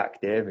very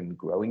active and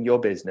growing your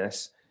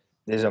business,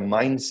 there's a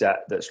mindset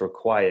that's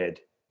required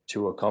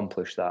to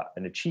accomplish that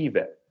and achieve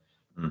it.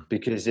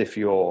 Because if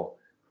you're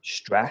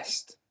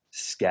stressed,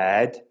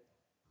 scared,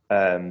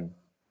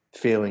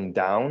 feeling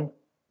down,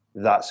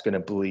 that's going to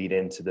bleed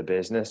into the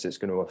business. It's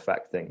going to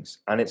affect things,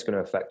 and it's going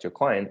to affect your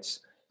clients.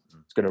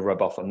 It's going to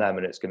rub off on them,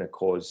 and it's going to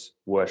cause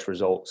worse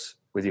results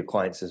with your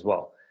clients as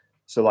well.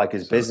 So like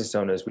as business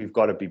owners, we've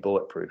got to be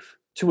bulletproof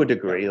to a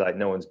degree. Like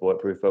no one's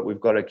bulletproof, but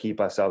we've got to keep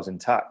ourselves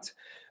intact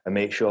and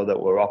make sure that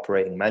we're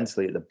operating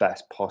mentally at the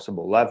best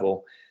possible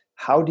level.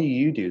 How do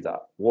you do that?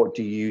 What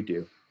do you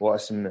do? What are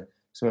some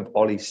of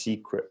Ollie's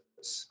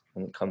secrets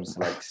when it comes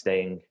to like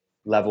staying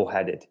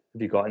level-headed?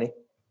 Have you got any?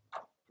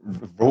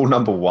 Rule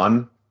number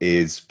one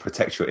is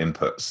protect your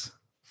inputs.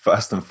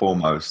 First and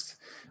foremost,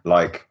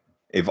 like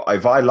if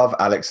I love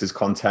Alex's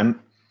content,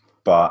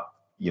 but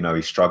you know,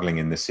 he's struggling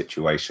in this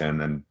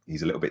situation and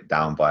he's a little bit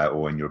down by it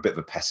all, and you're a bit of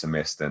a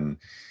pessimist and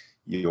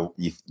you're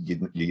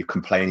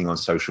complaining on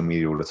social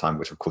media all the time,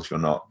 which of course you're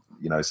not,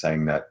 you know,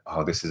 saying that,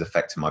 oh, this is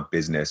affecting my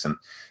business and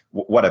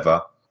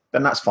whatever,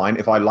 then that's fine.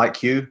 If I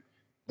like you,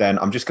 then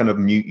I'm just going to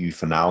mute you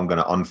for now. I'm going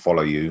to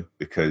unfollow you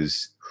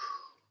because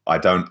I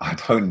don't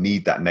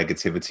need that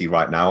negativity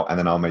right now. And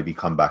then I'll maybe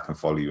come back and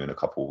follow you in a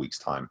couple of weeks'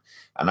 time.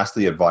 And that's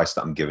the advice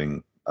that I'm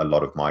giving a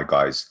lot of my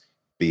guys,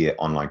 be it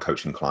online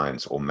coaching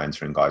clients or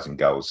mentoring guys and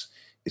girls,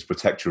 is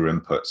protect your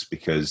inputs,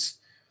 because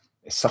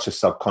it's such a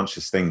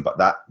subconscious thing, but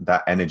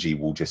that energy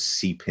will just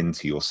seep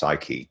into your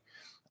psyche.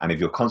 And if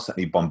you're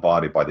constantly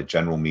bombarded by the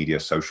general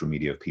media, social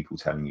media, of people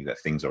telling you that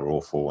things are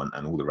awful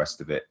and all the rest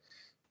of it,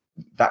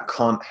 that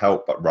can't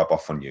help but rub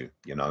off on you,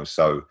 you know?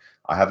 So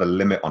I have a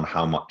limit on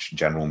how much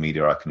general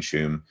media I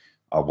consume.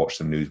 I'll watch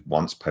the news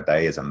once per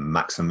day as a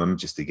maximum,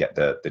 just to get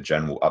the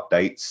general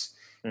updates.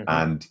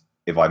 And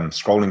if I'm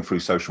scrolling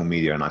through social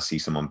media and I see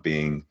someone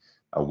being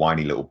a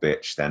whiny little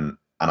bitch, and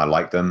I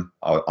like them,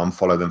 I'll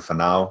unfollow them for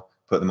now,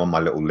 put them on my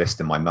little list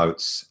in my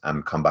notes,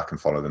 and come back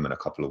and follow them in a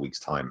couple of weeks'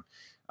 time.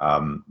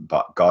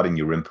 But guarding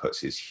your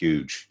inputs is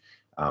huge,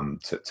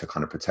 to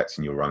kind of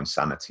protecting your own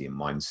sanity and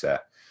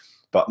mindset.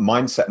 But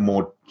mindset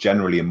more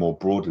generally and more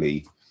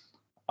broadly,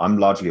 I'm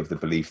largely of the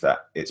belief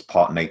that it's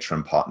part nature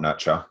and part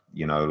nurture.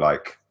 You know,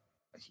 like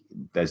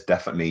there's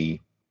definitely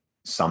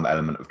some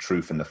element of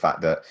truth in the fact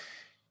that,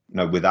 you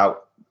know,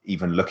 without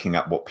even looking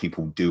at what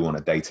people do on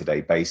a day-to-day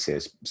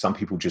basis, some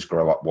people just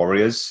grow up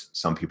warriors.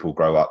 Some people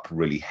grow up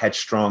really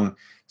headstrong.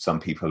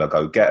 Some people are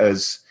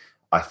go-getters.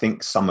 I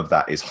think some of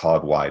that is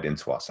hardwired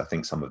into us. I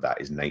think some of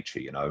that is nature,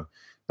 you know,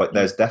 but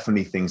there's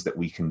definitely things that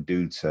we can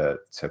do to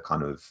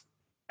kind of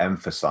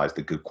emphasize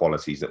the good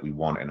qualities that we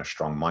want in a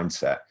strong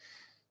mindset.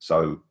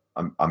 So,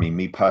 I mean,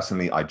 me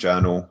personally, I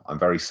journal. I'm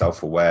very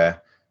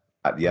self-aware.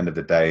 At the end of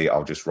the day,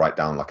 I'll just write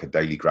down like a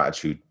daily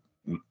gratitude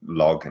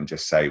log and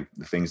just say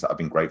the things that I've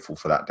been grateful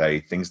for that day,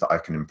 things that I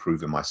can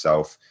improve in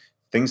myself,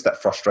 things that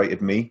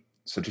frustrated me.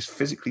 So just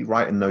physically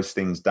writing those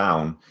things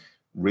down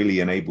really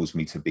enables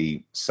me to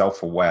be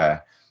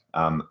self-aware,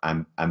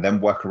 and then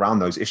work around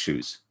those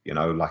issues. You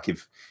know, like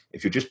if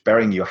you're just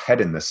burying your head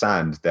in the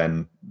sand,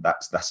 then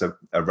that's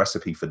a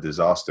recipe for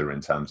disaster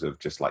in terms of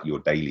just like your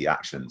daily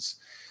actions.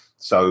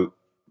 So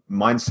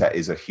mindset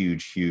is a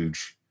huge,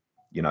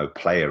 you know,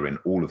 player in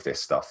all of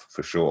this stuff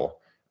for sure.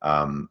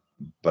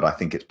 But I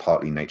think it's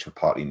partly nature,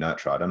 partly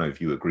nurture. I don't know if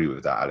you agree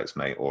with that, Alex,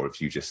 mate, or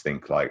if you just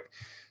think like,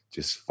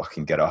 just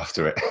fucking get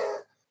after it.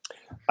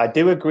 I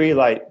do agree.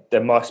 Like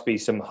there must be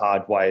some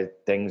hardwired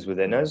things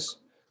within us,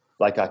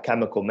 like our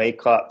chemical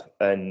makeup,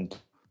 and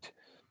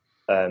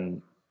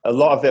a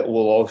lot of it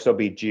will also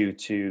be due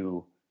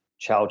to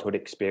childhood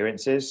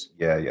experiences.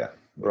 Yeah.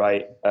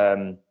 Right.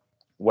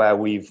 where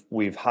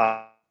we've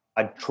had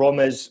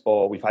traumas,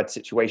 or we've had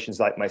situations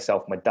like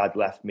myself. My dad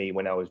left me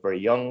when I was very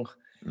young.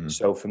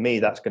 So for me,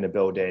 that's going to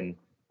build in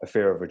a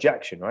fear of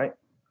rejection, right?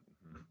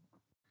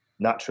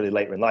 Naturally,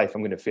 later in life,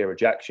 I'm going to fear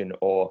rejection,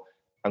 or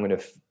I'm going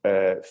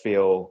to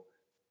feel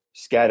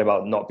scared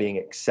about not being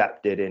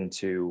accepted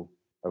into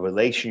a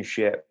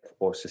relationship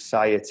or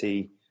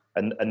society,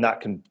 and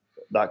that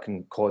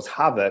can cause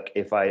havoc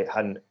if I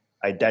hadn't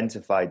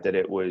identified that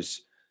it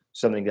was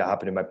something that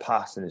happened in my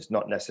past, and it's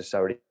not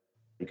necessarily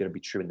going to be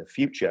true in the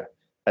future.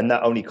 And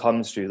that only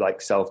comes through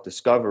like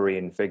self-discovery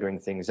and figuring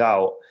things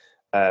out,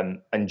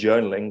 and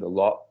journaling a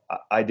lot.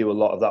 I do a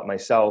lot of that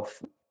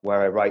myself,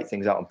 where I write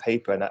things out on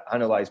paper and I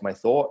analyze my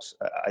thoughts.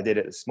 I did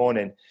it this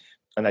morning,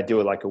 and I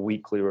do like a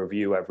weekly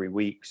review every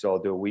week. So I'll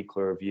do a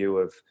weekly review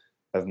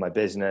of my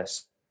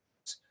business,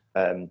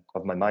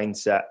 of my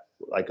mindset,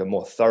 like a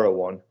more thorough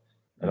one.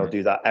 And I'll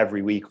do that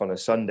every week on a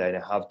Sunday,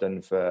 and I have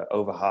done for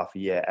over half a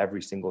year,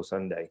 every single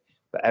Sunday.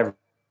 But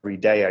every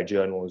day I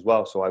journal as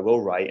well. So I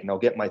will write, and I'll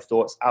get my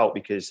thoughts out,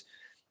 because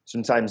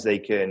sometimes they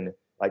can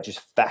like just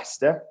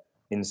fester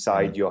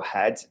inside your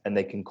head, and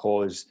they can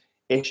cause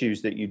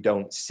issues that you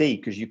don't see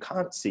because you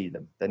can't see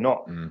them. They're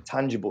not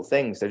tangible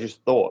things. They're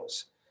just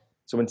thoughts.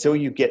 So until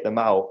you get them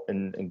out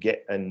and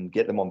get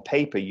them on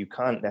paper, you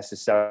can't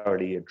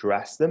necessarily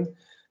address them.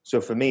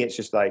 So for me, it's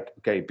just like,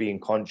 okay, being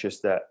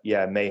conscious that,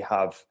 I may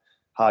have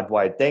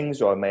hardwired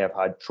things, or I may have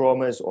had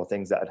traumas or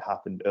things that had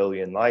happened early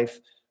in life,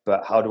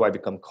 but how do I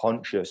become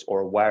conscious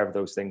or aware of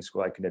those things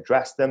so I can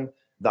address them?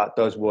 That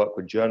does work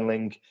with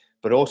journaling,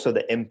 but also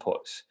the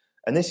inputs.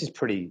 And this is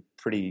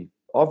pretty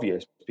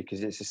obvious,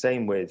 because it's the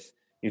same with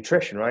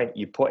nutrition, right?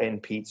 You put in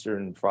pizza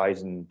and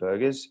fries and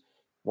burgers.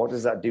 What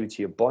does that do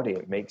to your body?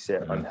 It makes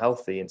it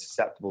unhealthy and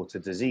susceptible to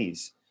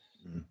disease.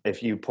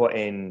 If you put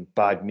in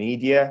bad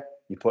media,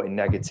 you put in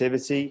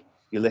negativity,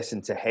 you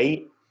listen to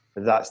hate,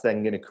 that's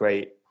then going to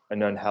create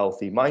an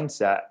unhealthy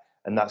mindset,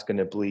 and that's going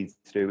to bleed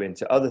through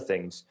into other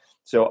things.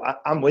 So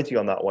I'm with you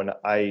on that one.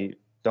 I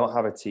don't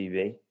have a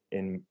TV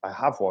I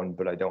have one,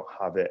 but I don't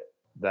have it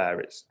there.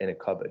 It's in a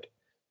cupboard.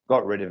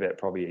 Got rid of it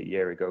probably a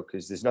year ago,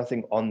 because there's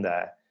nothing on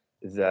there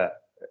that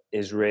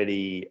is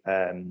really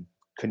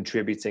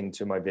contributing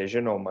to my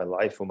vision or my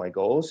life or my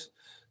goals.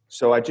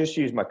 So I just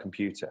use my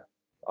computer.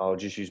 I'll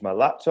just use my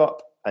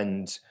laptop,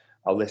 and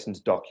I'll listen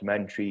to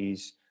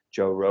documentaries,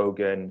 Joe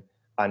Rogan,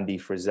 Andy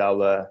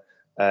Frisella.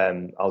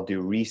 I'll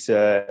do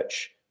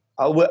research.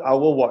 I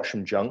will watch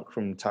some junk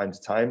from time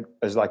to time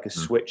as like a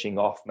switching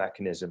off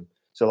mechanism.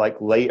 So like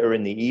later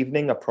in the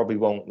evening, I probably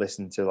won't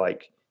listen to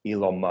like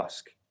Elon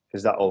Musk,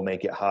 because that will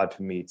make it hard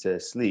for me to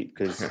sleep,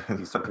 because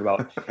he's talking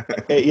about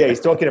he's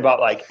talking about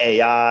like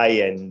AI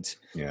and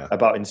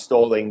about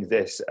installing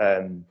this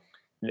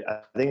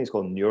I think it's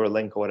called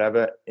Neuralink or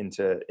whatever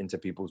into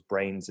people's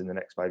brains in the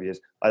next 5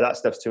 years. Like, that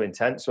stuff's too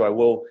intense. So I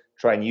will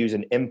try and use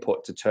an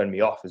input to turn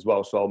me off as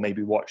well. So I'll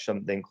maybe watch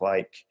something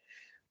like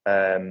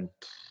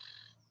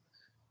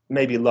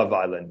maybe Love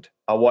Island.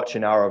 I'll watch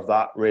an hour of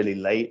that really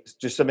late,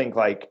 just something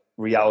like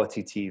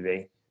reality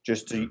TV,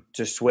 just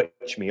to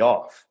switch me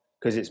off,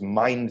 because it's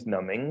mind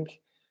numbing.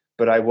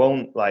 But I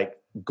won't like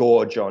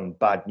gorge on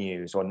bad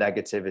news or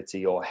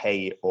negativity or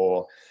hate,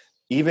 or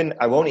even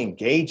I won't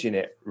engage in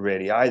it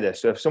really either.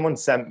 So if someone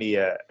sent me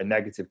a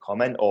negative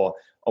comment, or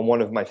on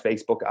one of my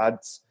Facebook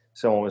ads,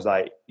 someone was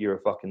like, "You're a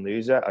fucking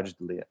loser," I just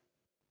delete it,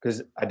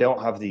 because I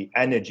don't have the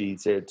energy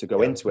to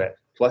go into it.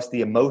 Plus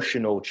the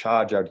emotional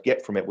charge I'd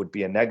get from it would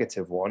be a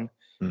negative one,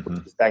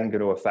 which is then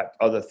going to affect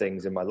other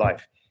things in my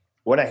life.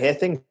 When I hear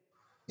things,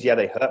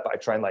 they hurt, but I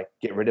try and like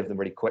get rid of them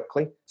really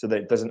quickly, so that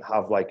it doesn't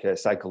have like a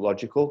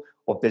psychological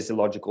or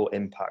physiological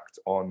impact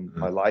on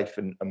my life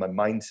and my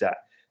mindset.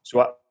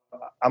 So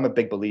I'm a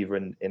big believer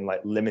in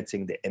like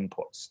limiting the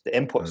inputs. The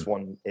inputs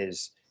one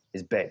is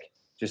big,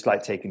 just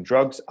like taking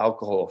drugs,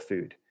 alcohol, or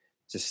food.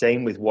 It's the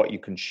same with what you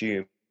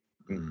consume.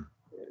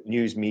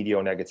 News, media,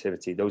 or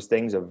negativity. Those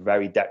things are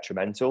very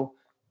detrimental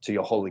to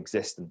your whole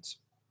existence.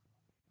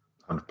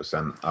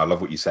 100%. I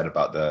love what you said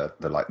about the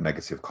like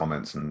negative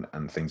comments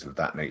and things of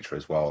that nature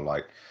as well.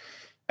 Like,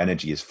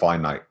 energy is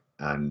finite,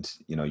 and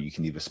you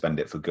can either spend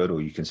it for good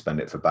or you can spend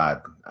it for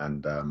bad.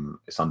 And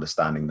it's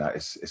understanding that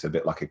it's a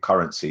bit like a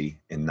currency,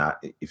 in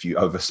that if you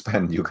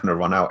overspend, you're going to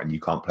run out and you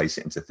can't place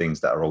it into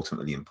things that are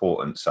ultimately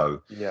important.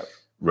 So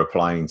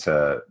replying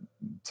to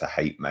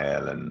hate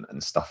mail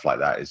and stuff like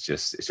that it's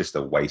just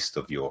a waste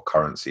of your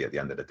currency at the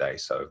end of the day.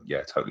 So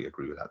yeah, totally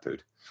agree with that,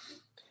 dude.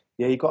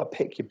 Yeah, you got to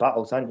pick your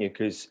battles, haven't you?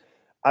 Because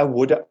I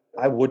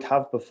would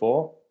have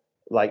before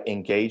like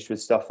engaged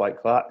with stuff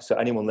like that. So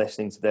anyone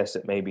listening to this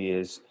that maybe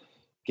is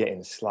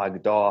getting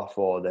slagged off,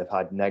 or they've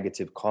had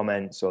negative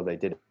comments, or they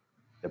did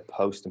a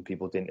post and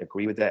people didn't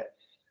agree with it,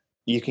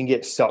 you can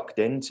get sucked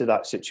into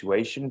that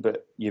situation.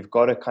 But you've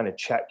got to kind of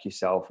check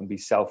yourself and be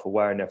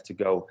self-aware enough to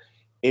go,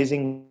 is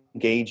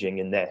engaging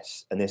in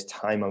this and this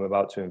time I'm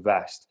about to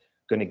invest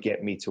going to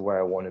get me to where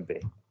I want to be?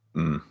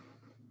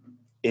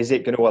 Is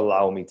it going to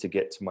allow me to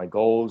get to my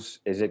goals?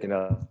 Is it going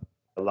to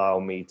allow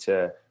me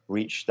to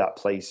reach that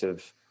place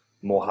of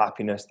more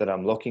happiness that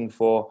I'm looking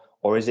for?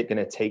 or is it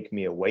going to take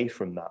me away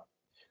from that?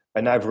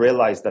 And I've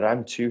realized that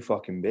I'm too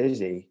fucking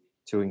busy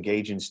to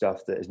engage in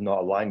stuff that is not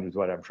aligned with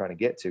what I'm trying to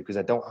get to, because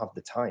I don't have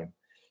the time.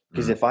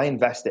 Because if I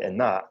invest it in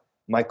that,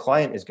 my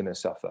client is going to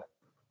suffer.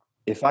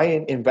 If I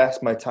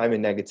invest my time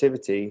in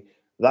negativity,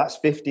 that's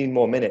 15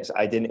 more minutes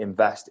I didn't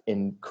invest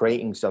in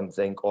creating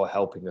something or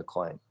helping a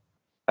client.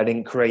 I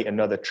didn't create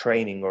another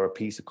training or a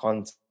piece of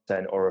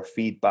content or a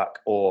feedback,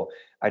 or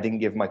I didn't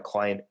give my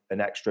client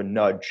an extra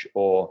nudge,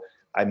 or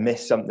I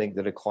missed something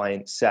that a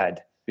client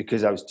said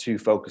because I was too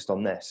focused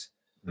on this.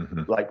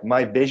 Like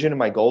my vision and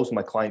my goals,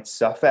 my clients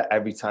suffer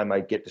every time I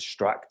get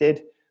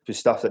distracted for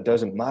stuff that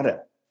doesn't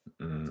matter.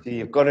 So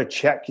you've got to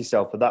check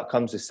yourself, but that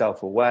comes with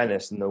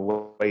self-awareness, and the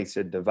way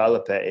to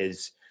develop it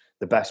is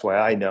the best way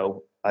I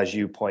know, as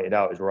you pointed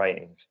out, is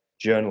writing,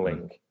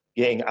 journaling,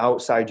 getting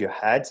outside your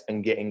head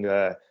and getting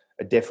a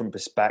different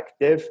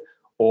perspective,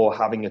 or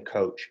having a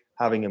coach,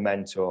 having a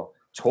mentor,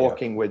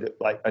 talking with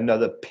like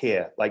another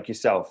peer like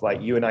yourself,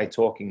 like you and I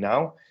talking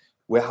now.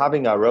 We're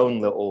having our own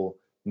little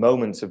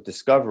moments of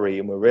discovery,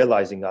 and we're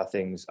realizing our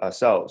things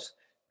ourselves.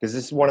 Because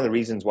this is one of the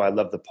reasons why I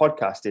love the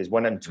podcast, is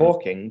when I'm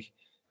talking,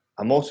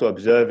 I'm also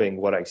observing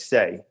what I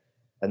say.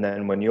 And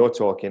then when you're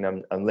talking,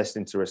 I'm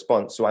listening to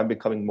response. So I'm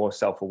becoming more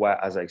self-aware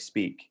as I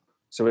speak.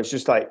 So it's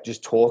just like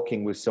just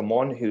talking with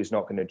someone who's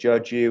not going to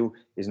judge you,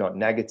 is not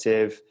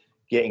negative,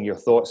 getting your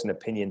thoughts and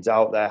opinions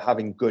out there,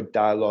 having good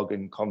dialogue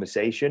and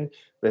conversation,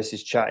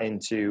 versus chatting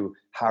to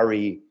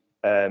Harry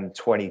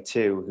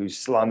 22 who's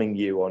slamming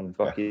you on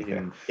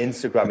fucking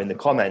Instagram in the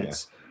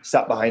comments,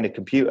 sat behind a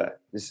computer.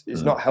 It's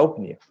not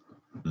helping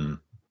you.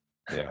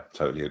 Yeah,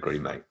 totally agree,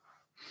 mate.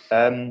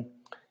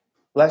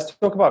 Let's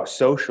talk about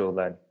social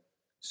then.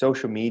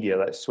 Social media.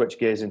 Let's switch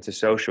gears into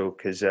social,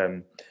 because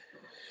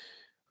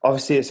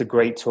obviously it's a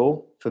great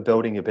tool for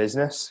building a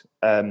business.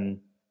 And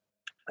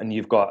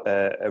you've got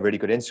a really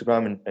good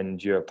Instagram,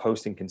 and you're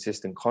posting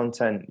consistent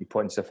content. You're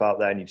putting stuff out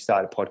there, and you've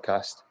started a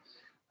podcast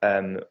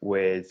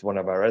with one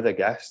of our other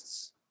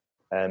guests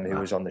who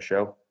was on the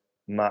show,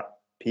 Matt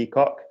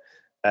Peacock.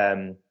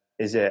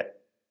 Is it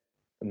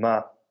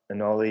Matt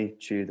and Ollie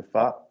Chew the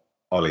Fat?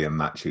 Ollie and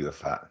Matt Chew the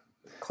Fat.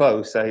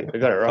 Close. I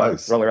got it wrong.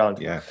 Wrong around.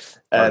 Yeah.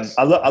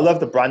 I love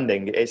the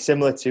branding. It's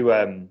similar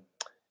to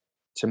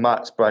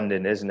Matt's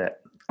branding, isn't it?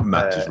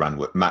 Matt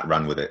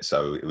ran with it,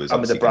 so it was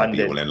obviously going to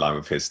be all in line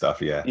with his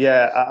stuff. Yeah.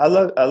 Yeah, I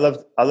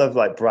love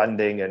like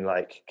branding and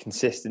like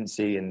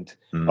consistency, and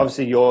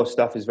obviously your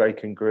stuff is very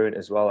congruent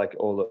as well. Like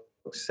all looks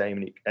the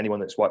same. Anyone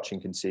that's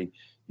watching can see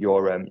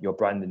your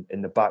brand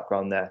in the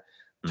background there.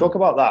 Talk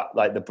about that,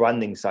 like the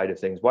branding side of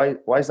things. Why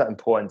is that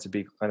important to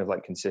be kind of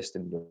like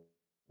consistent with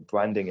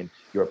branding and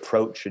your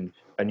approach and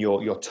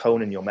your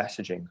tone and your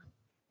messaging?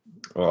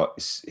 Well,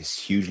 it's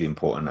hugely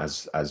important,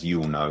 as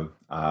you all know,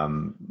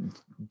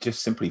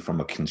 just simply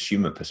from a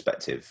consumer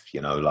perspective.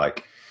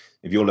 Like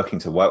if you're looking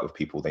to work with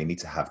people, they need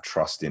to have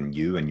trust in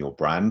you and your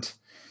brand.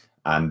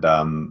 And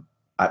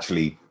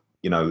actually,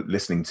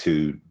 listening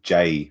to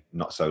Jay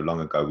not so long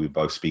ago, we were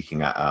both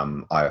speaking at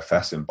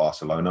IFS in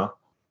Barcelona,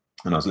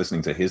 and I was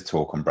listening to his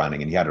talk on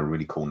branding, and he had a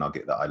really cool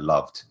nugget that I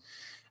loved.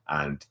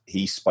 And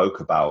he spoke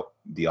about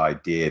the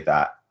idea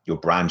that your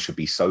brand should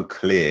be so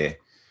clear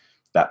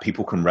that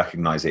people can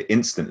recognize it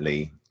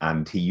instantly.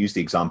 And he used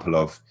the example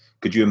of,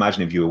 could you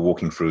imagine if you were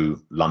walking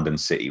through London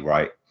City,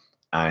 right?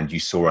 And you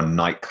saw a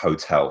Nike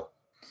hotel,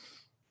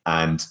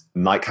 and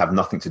Nike have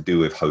nothing to do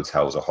with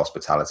hotels or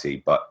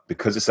hospitality, but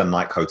because it's a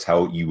Nike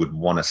hotel, you would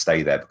want to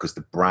stay there because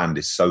the brand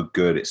is so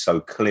good. It's so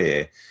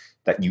clear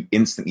that you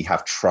instantly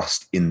have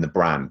trust in the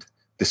brand,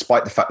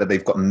 despite the fact that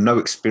they've got no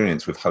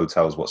experience with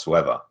hotels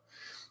whatsoever.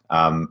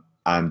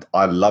 And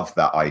I love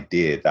that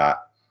idea that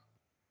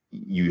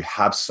you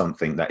have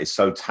something that is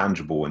so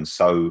tangible and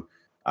so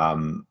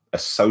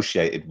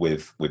associated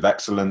with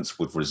excellence,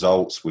 with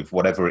results, with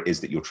whatever it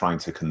is that you're trying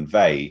to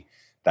convey,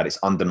 that it's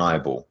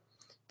undeniable,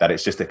 that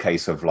it's just a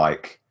case of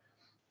like,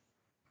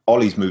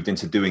 Ollie's moved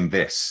into doing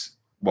this.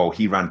 Well,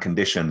 he ran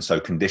condition,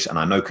 and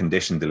I know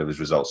condition delivers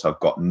results. So I've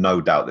got no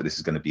doubt that this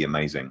is going to be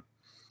amazing,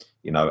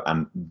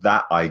 and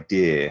that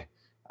idea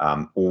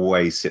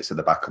always sits at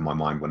the back of my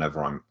mind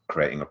whenever I'm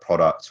creating a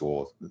product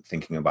or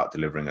thinking about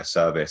delivering a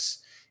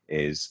service.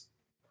 Is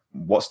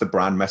what's the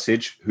brand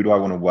message? Who do I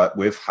want to work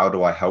with? How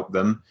do I help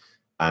them?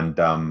 And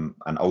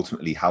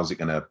ultimately, how's it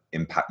going to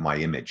impact my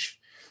image?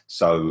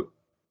 So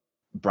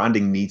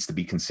branding needs to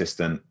be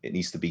consistent. It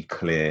needs to be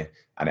clear,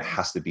 and it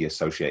has to be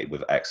associated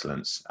with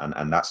excellence.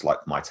 And that's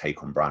like my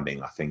take on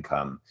branding. I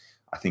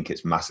think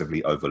it's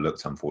massively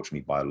overlooked,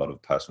 unfortunately, by a lot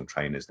of personal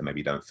trainers that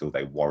maybe don't feel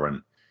they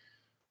warrant,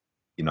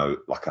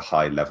 like a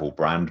high level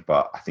brand.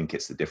 But I think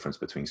it's the difference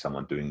between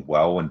someone doing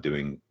well and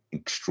doing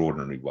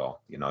extraordinarily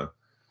well,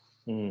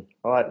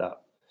 I like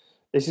that.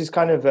 This is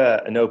kind of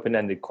an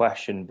open-ended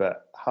question,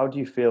 but how do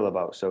you feel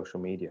about social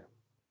media?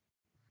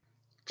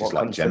 Just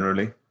like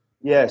generally?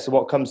 Yeah. So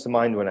what comes to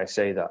mind when I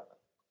say that?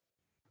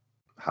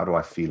 How do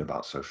I feel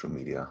about social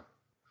media?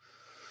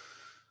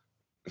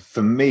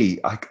 For me,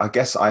 I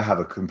guess I have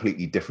a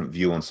completely different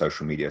view on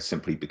social media,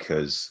 simply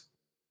because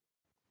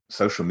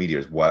social media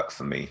is work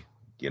for me,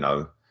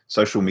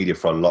 social media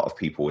for a lot of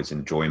people is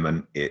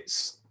enjoyment.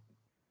 It's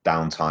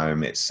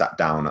downtime. It's sat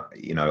down,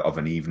 of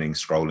an evening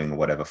scrolling or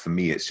whatever. For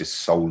me, it's just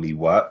solely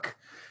work.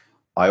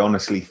 I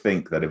honestly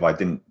think that if I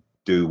didn't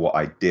do what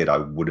I did, I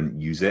wouldn't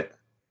use it.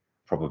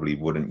 Probably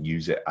wouldn't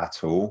use it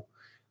at all.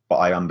 But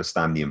I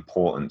understand the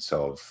importance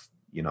of,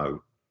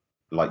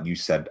 like you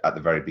said at the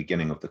very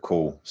beginning of the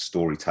call,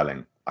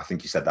 storytelling. I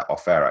think you said that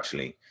off air,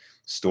 actually.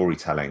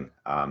 Storytelling,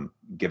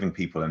 giving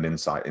people an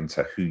insight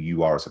into who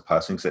you are as a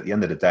person. Because at the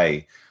end of the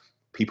day,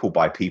 people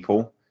buy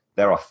people.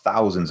 There are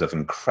thousands of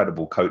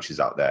incredible coaches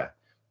out there.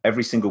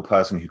 Every single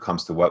person who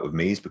comes to work with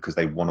me is because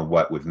they want to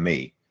work with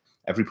me.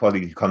 Everybody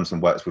who comes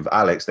and works with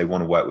Alex, they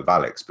want to work with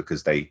Alex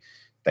because they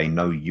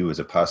know you as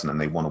a person and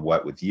they want to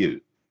work with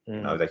you.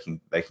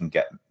 They can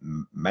get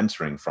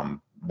mentoring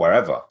from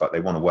wherever, but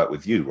they want to work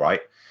with you,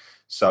 right?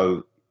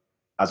 So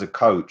as a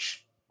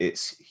coach,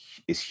 it's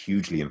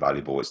hugely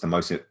invaluable. It's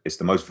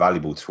the most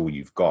valuable tool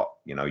you've got.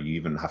 You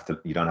don't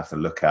have to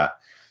look at,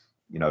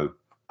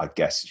 I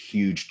guess,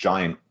 huge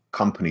giant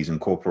companies and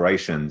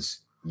corporations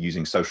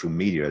using social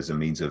media as a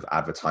means of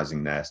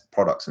advertising their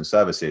products and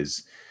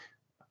services,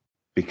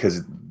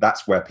 because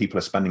that's where people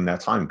are spending their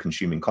time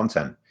consuming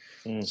content.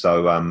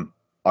 So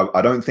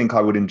I don't think I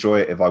would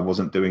enjoy it if I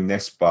wasn't doing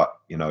this, but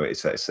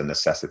it's a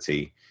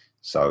necessity.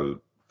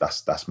 So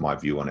that's my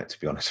view on it, to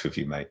be honest with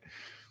you, mate.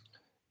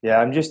 Yeah,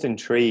 I'm just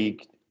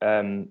intrigued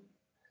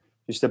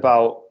just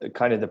about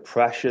kind of the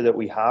pressure that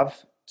we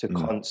have to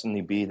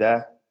constantly be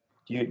there.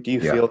 Do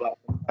you feel that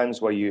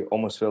sometimes, where you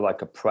almost feel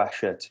like a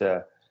pressure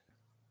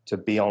to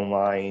be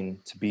online,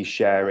 to be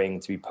sharing,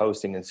 to be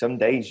posting, and some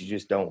days you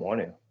just don't want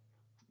to.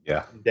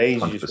 Yeah. Some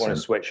days 100%. you just want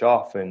to switch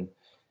off and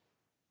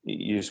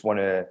you just want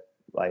to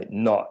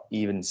not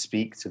even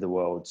speak to the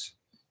world.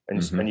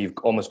 And you've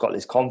almost got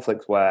this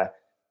conflict where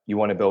you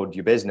want to build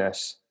your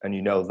business and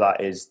that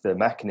is the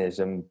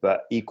mechanism,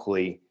 but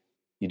equally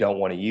you don't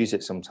want to use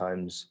it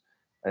sometimes.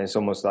 And it's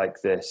almost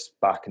like this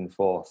back and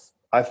forth.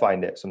 I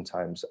find it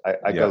sometimes.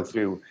 I go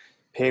through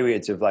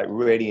periods of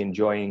really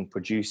enjoying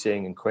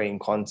producing and creating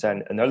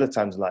content, and other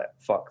times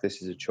fuck,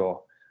 this is a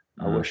chore.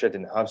 I wish I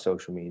didn't have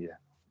social media.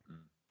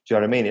 Do you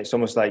know what I mean? It's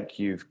almost like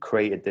you've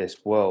created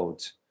this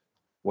world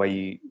where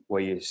you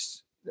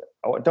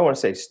I don't want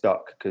to say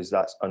stuck, because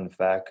that's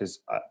unfair, because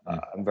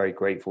I'm very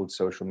grateful to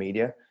social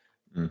media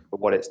for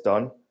what it's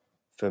done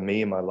for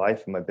me in my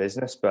life and my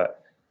business,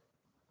 but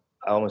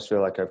I almost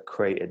feel like I've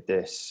created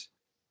this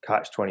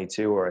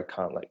catch-22 where I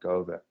can't let go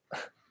of it.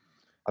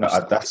 I'm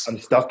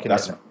stuck in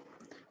it now.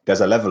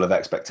 There's a level of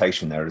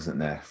expectation there, isn't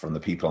there, from the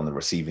people on the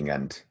receiving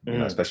end,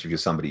 especially if you're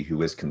somebody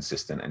who is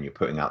consistent and you're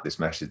putting out this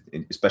message,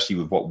 especially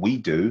with what we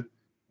do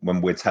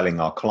when we're telling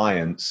our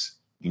clients,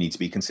 you need to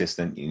be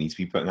consistent, you need to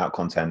be putting out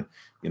content,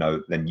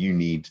 then you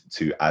need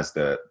to, as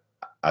the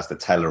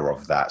teller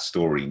of that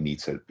story, need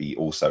to be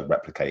also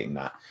replicating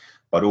that.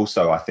 But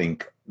also I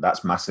think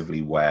that's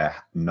massively where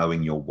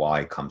knowing your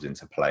why comes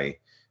into play,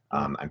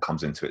 and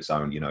comes into its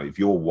own. If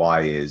your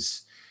why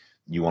is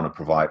you want to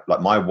provide,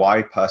 my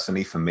why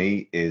personally for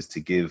me is to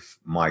give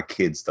my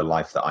kids the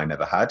life that I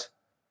never had.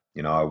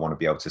 I want to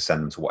be able to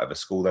send them to whatever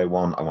school they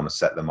want. I want to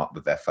set them up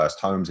with their first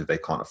homes if they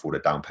can't afford a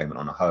down payment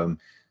on a home.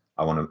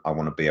 I want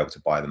to be able to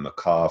buy them a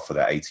car for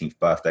their 18th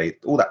birthday,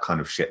 all that kind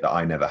of shit that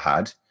I never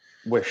had.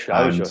 Wish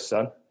I was your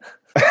son.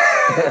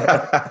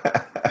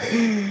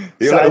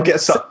 He'll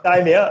get some.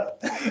 Sign me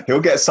up.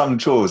 He'll get some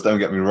chores. Don't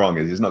get me wrong.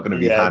 It's not going to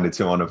be handed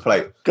to him on a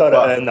plate. Got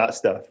to earn that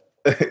stuff.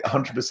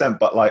 100%.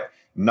 But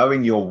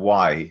knowing your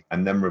why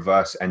and then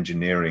reverse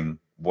engineering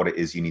what it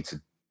is you need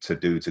to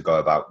do to go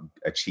about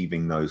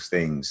achieving those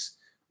things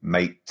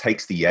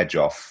takes the edge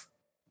off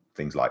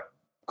things like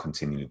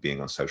continually being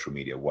on social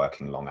media,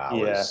 working long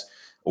hours,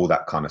 all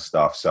that kind of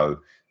stuff. So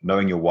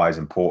knowing your why is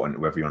important,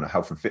 whether you're on a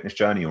health and fitness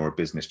journey or a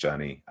business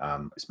journey.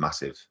 It's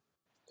massive.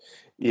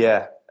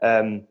 Yeah.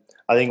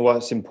 I think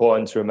what's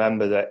important to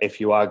remember that if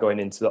you are going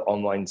into the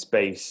online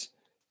space,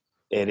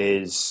 it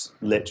is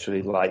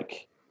literally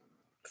like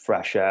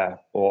fresh air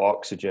or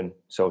oxygen,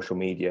 social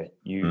media.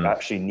 You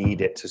actually need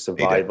it to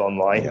survive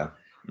online. Yeah.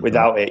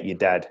 Without it, you're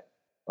dead.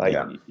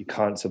 You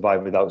can't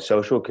survive without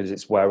social, because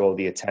it's where all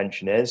the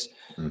attention is.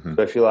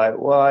 So if you're like,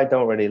 well, I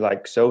don't really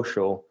like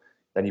social,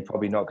 then you're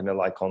probably not going to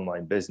like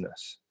online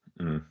business,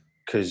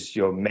 because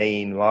your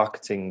main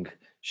marketing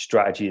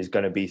strategy is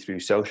going to be through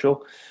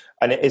social.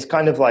 And it's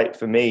kind of like,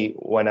 for me,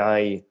 when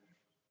I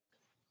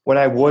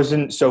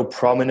wasn't so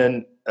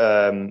prominent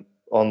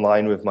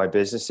online with my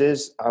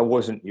businesses, I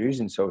wasn't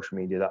using social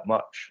media that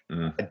much.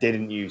 I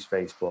didn't use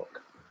Facebook.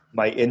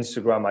 My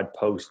Instagram, I'd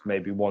post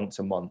maybe once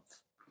a month.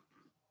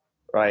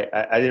 Right.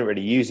 I didn't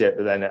really use it,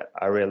 but then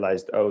I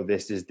realized,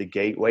 this is the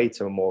gateway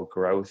to more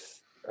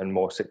growth and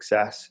more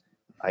success.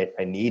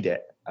 I need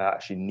it. I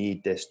actually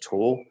need this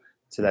tool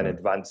to then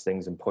advance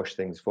things and push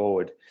things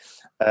forward.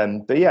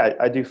 But yeah,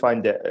 I do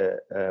find it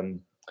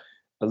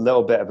a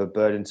little bit of a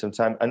burden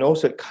sometimes. And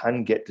also it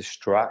can get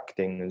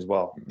distracting as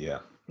well. Yeah.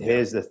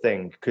 Here's the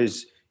thing,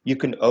 because you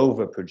can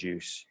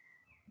overproduce.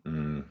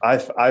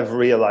 I've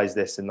realized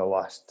this in the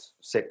last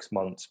 6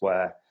 months,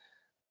 where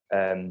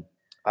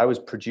I was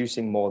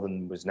producing more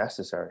than was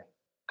necessary.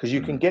 Because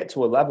you can Mm. get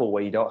to a level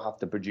where you don't have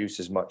to produce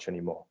as much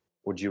anymore.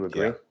 Would you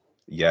agree?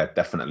 Yeah,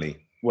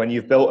 definitely. When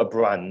you've built a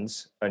brand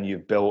and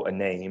you've built a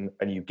name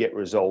and you get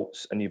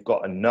results and you've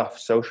got enough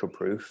social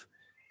proof,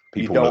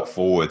 you People don't, look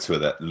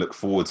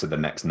forward to the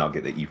next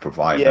nugget that you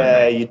provide, don't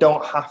yeah, they? you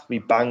don't have to be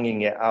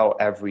banging it out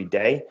every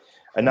day.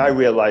 And I Mm.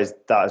 realized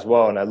that as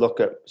well. And I look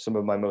at some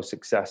of my most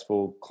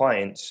successful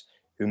clients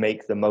who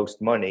make the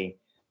most money,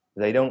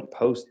 they don't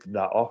post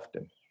that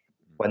often.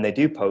 When they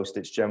do post,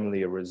 it's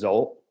generally a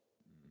result,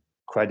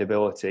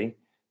 credibility,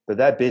 but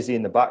they're busy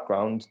in the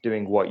background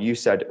doing what you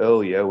said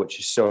earlier, which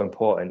is so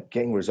important,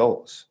 getting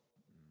results.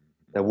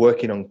 They're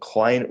working on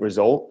client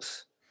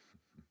results,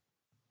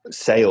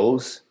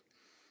 sales,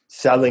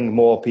 selling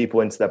more people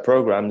into their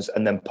programs,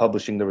 and then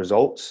publishing the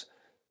results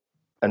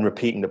and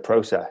repeating the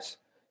process.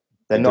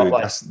 They're not Dude,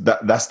 like,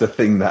 that's the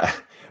thing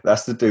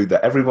that's the dude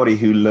that everybody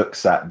who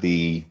looks at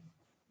the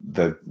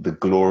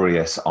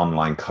glorious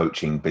online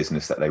coaching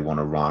business that they want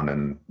to run,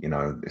 and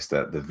it's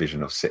the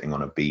vision of sitting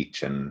on a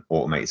beach and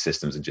automated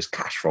systems and just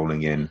cash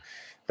rolling in.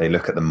 They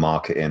look at the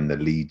marketing, the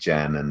lead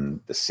gen, and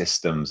the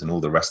systems and all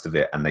the rest of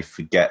it, and they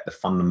forget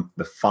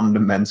the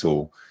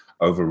fundamental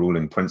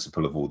overruling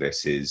principle of all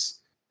this is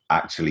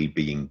actually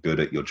being good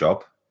at your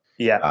job.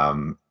 yeah,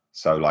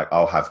 So like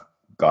I'll have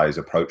guys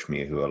approach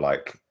me who are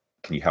like,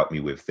 can you help me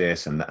with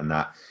this and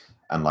that?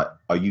 And like,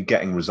 are you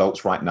getting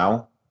results right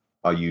now?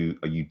 Are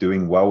you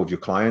doing well with your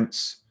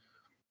clients?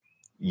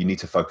 You need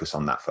to focus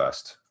on that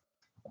first.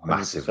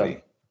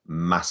 100%.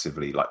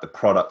 Massively. Like the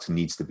product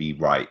needs to be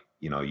right.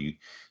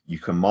 You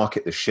can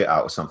market the shit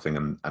out of something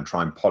and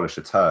try and polish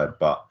a turd,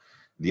 but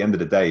at the end of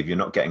the day, if you're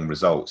not getting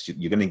results,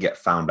 you're going to get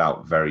found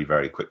out very,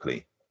 very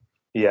quickly.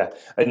 Yeah.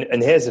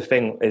 And here's the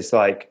thing, is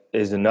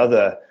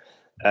another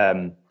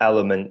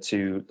element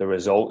to the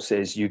results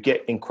is you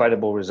get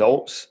incredible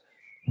results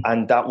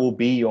and that will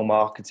be your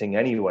marketing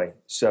anyway.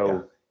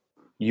 So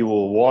you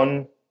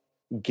will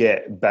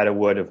get better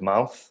word of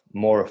mouth,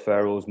 more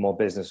referrals, more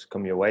business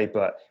come your way.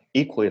 But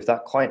equally, if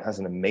that client has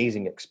an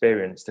amazing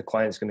experience, the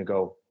client's going to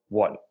go,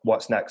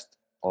 what's next,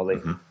 Ollie?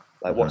 Mm-hmm. Like,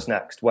 Mm-hmm. what's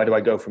next? Where do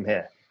I go from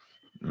here?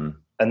 Mm.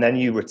 And then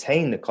you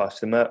retain the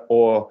customer,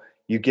 or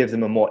you give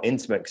them a more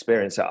intimate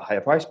experience at a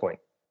higher price point,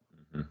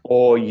 Mm-hmm.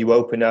 or you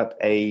open up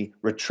a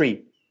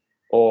retreat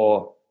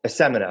or a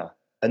seminar.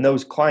 And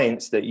those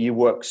clients that you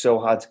work so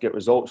hard to get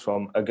results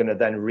from are going to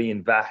then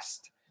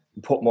reinvest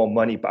and put more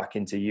money back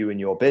into you and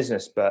your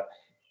business. But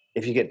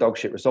if you get dog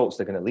shit results,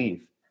 they're going to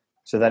leave.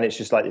 So then it's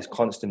just like this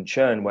constant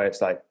churn where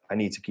it's like, I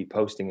need to keep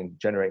posting and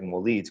generating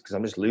more leads because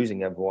I'm just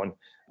losing everyone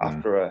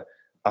after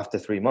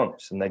 3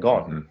 months and they're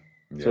gone.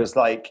 Mm-hmm. Yeah. So it's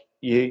like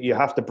you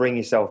have to bring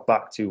yourself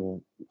back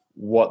to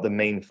what the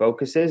main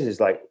focus is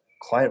like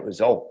client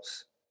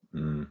results.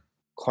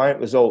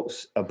 Client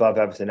results above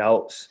everything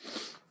else.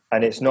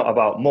 And it's not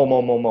about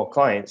more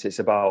clients. It's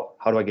about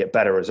how do I get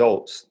better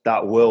results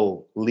that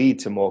will lead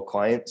to more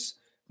clients,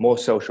 more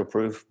social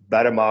proof,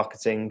 better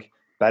marketing,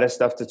 better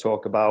stuff to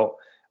talk about.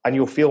 And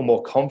you'll feel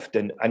more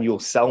confident and you'll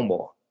sell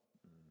more.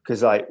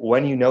 Because like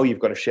when you know you've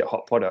got a shit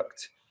hot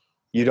product,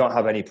 you don't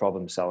have any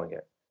problem selling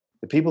it.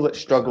 The people that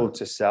struggle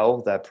to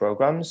sell their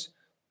programs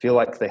feel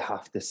like they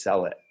have to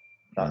sell it.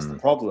 That's the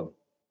problem.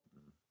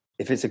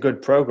 If it's a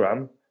good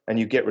program and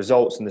you get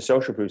results and the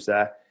social proof's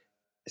there,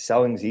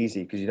 selling's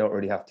easy because you don't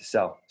really have to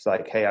sell. It's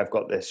like, hey, I've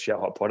got this shit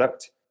hot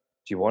product.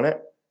 Do you want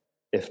it?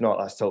 If not,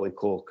 that's totally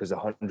cool because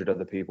 100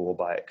 other people will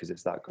buy it because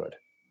it's that good.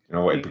 You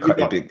know what?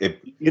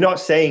 You're not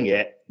saying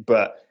it,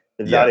 but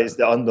that is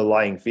the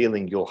underlying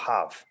feeling you'll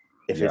have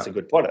if it's a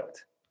good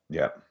product.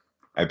 Yeah.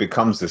 It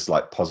becomes this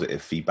like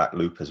positive feedback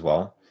loop as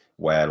well,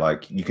 where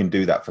like you can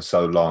do that for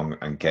so long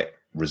and get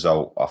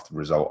result after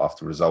result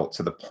after result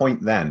to the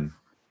point then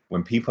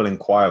when people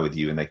inquire with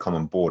you and they come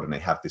on board and they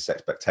have this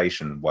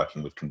expectation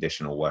working with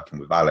Condition or working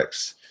with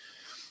Alex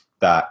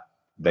that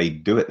they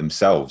do it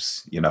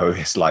themselves.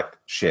 It's like,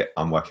 shit,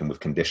 I'm working with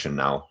Condition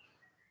now.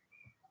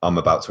 I'm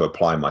about to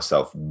apply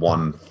myself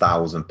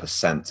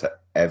 1000% to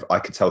I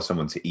could tell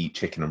someone to eat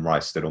chicken and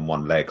rice stood on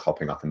one leg,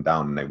 hopping up and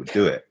down, and they would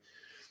do it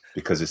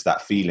because it's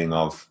that feeling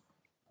of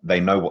they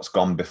know what's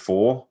gone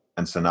before.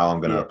 And so now I'm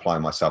going to apply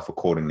myself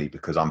accordingly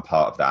because I'm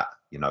part of that.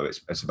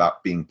 It's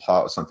about being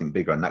part of something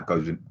bigger. And that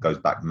goes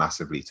back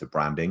massively to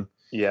branding.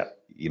 Yeah.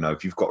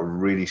 If you've got a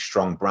really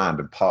strong brand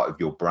and part of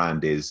your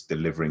brand is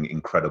delivering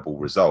incredible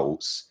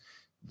results,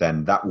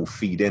 then that will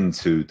feed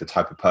into the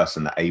type of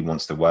person that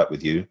wants to work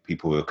with you,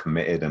 people who are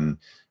committed and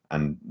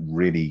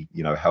really,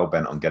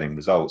 hell-bent on getting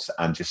results.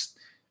 And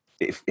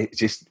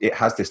it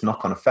has this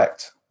knock-on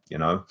effect,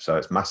 so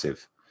it's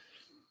massive.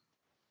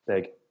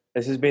 Big.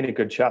 This has been a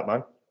good chat,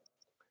 man.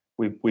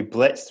 We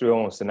blitzed through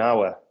almost an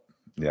hour.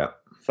 Yeah.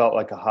 Felt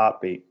like a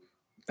heartbeat.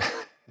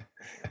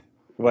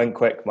 Went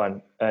quick,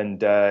 man.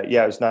 And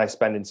it was nice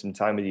spending some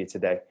time with you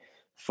today.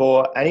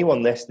 For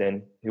anyone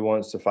listening who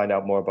wants to find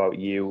out more about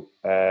you,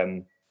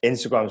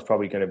 Instagram is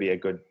probably going to be a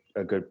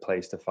good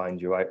place to find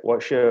you, right?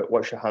 What's your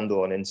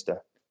handle on Insta?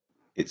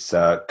 It's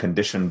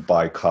Condition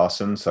by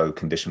Carson, so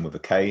Condition with a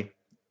K,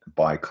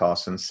 by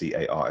Carson,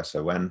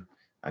 Carson.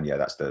 yeah,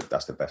 that's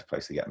the best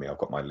place to get me. I've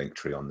got my link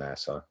tree on there.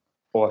 So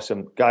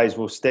awesome, guys.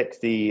 We'll stick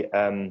the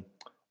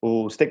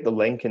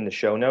link in the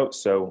show notes.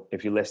 So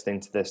if you're listening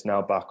to this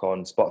now back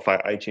on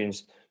Spotify,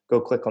 iTunes, go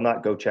click on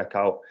that. Go check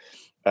out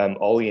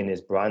Ollie and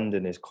his brand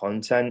and his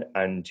content,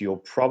 and you'll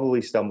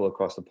probably stumble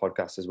across the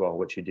podcast as well,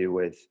 which you do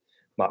with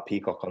Matt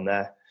Peacock on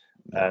there,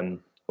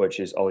 which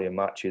is Ollie and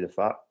Matt Chew the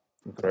Fat.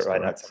 That's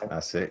right that time.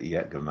 That's it.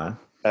 Yeah, good man.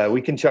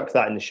 We can chuck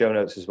that in the show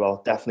notes as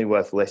well. Definitely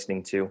worth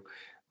listening to,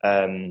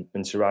 and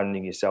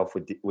surrounding yourself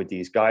with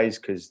these guys,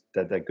 because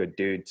they're good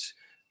dudes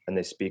and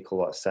they speak a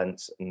lot of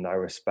sense, and I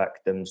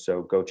respect them.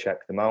 So go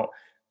check them out.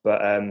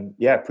 But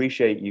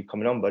appreciate you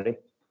coming on, buddy.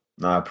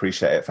 No, I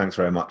appreciate it. Thanks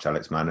very much,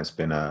 Alex, man. It's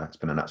been an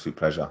absolute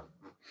pleasure.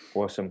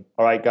 Awesome.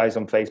 All right, guys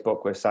on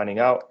Facebook, we're signing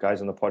out. Guys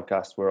on the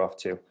podcast, we're off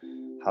too.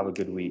 Have a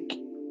good week.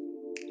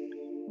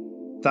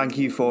 Thank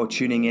you for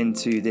tuning in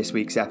to this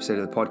week's episode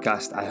of the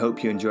podcast. I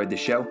hope you enjoyed the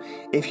show.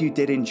 If you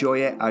did enjoy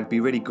it, I'd be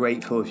really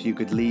grateful if you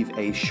could leave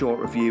a short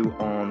review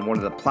on one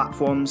of the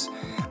platforms.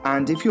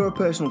 And if you're a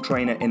personal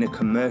trainer in a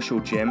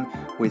commercial gym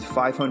with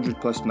 500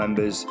 plus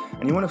members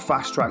and you want to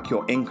fast track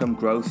your income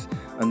growth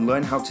and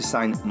learn how to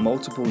sign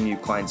multiple new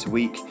clients a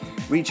week,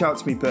 reach out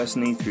to me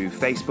personally through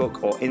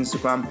Facebook or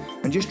Instagram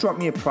and just drop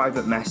me a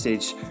private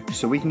message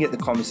so we can get the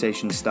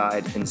conversation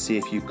started and see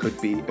if you could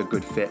be a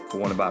good fit for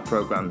one of our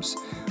programs.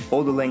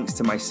 All the links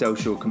to my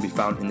social can be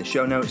found in the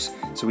show notes,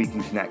 so we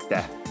can connect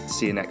there.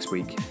 See you next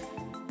week.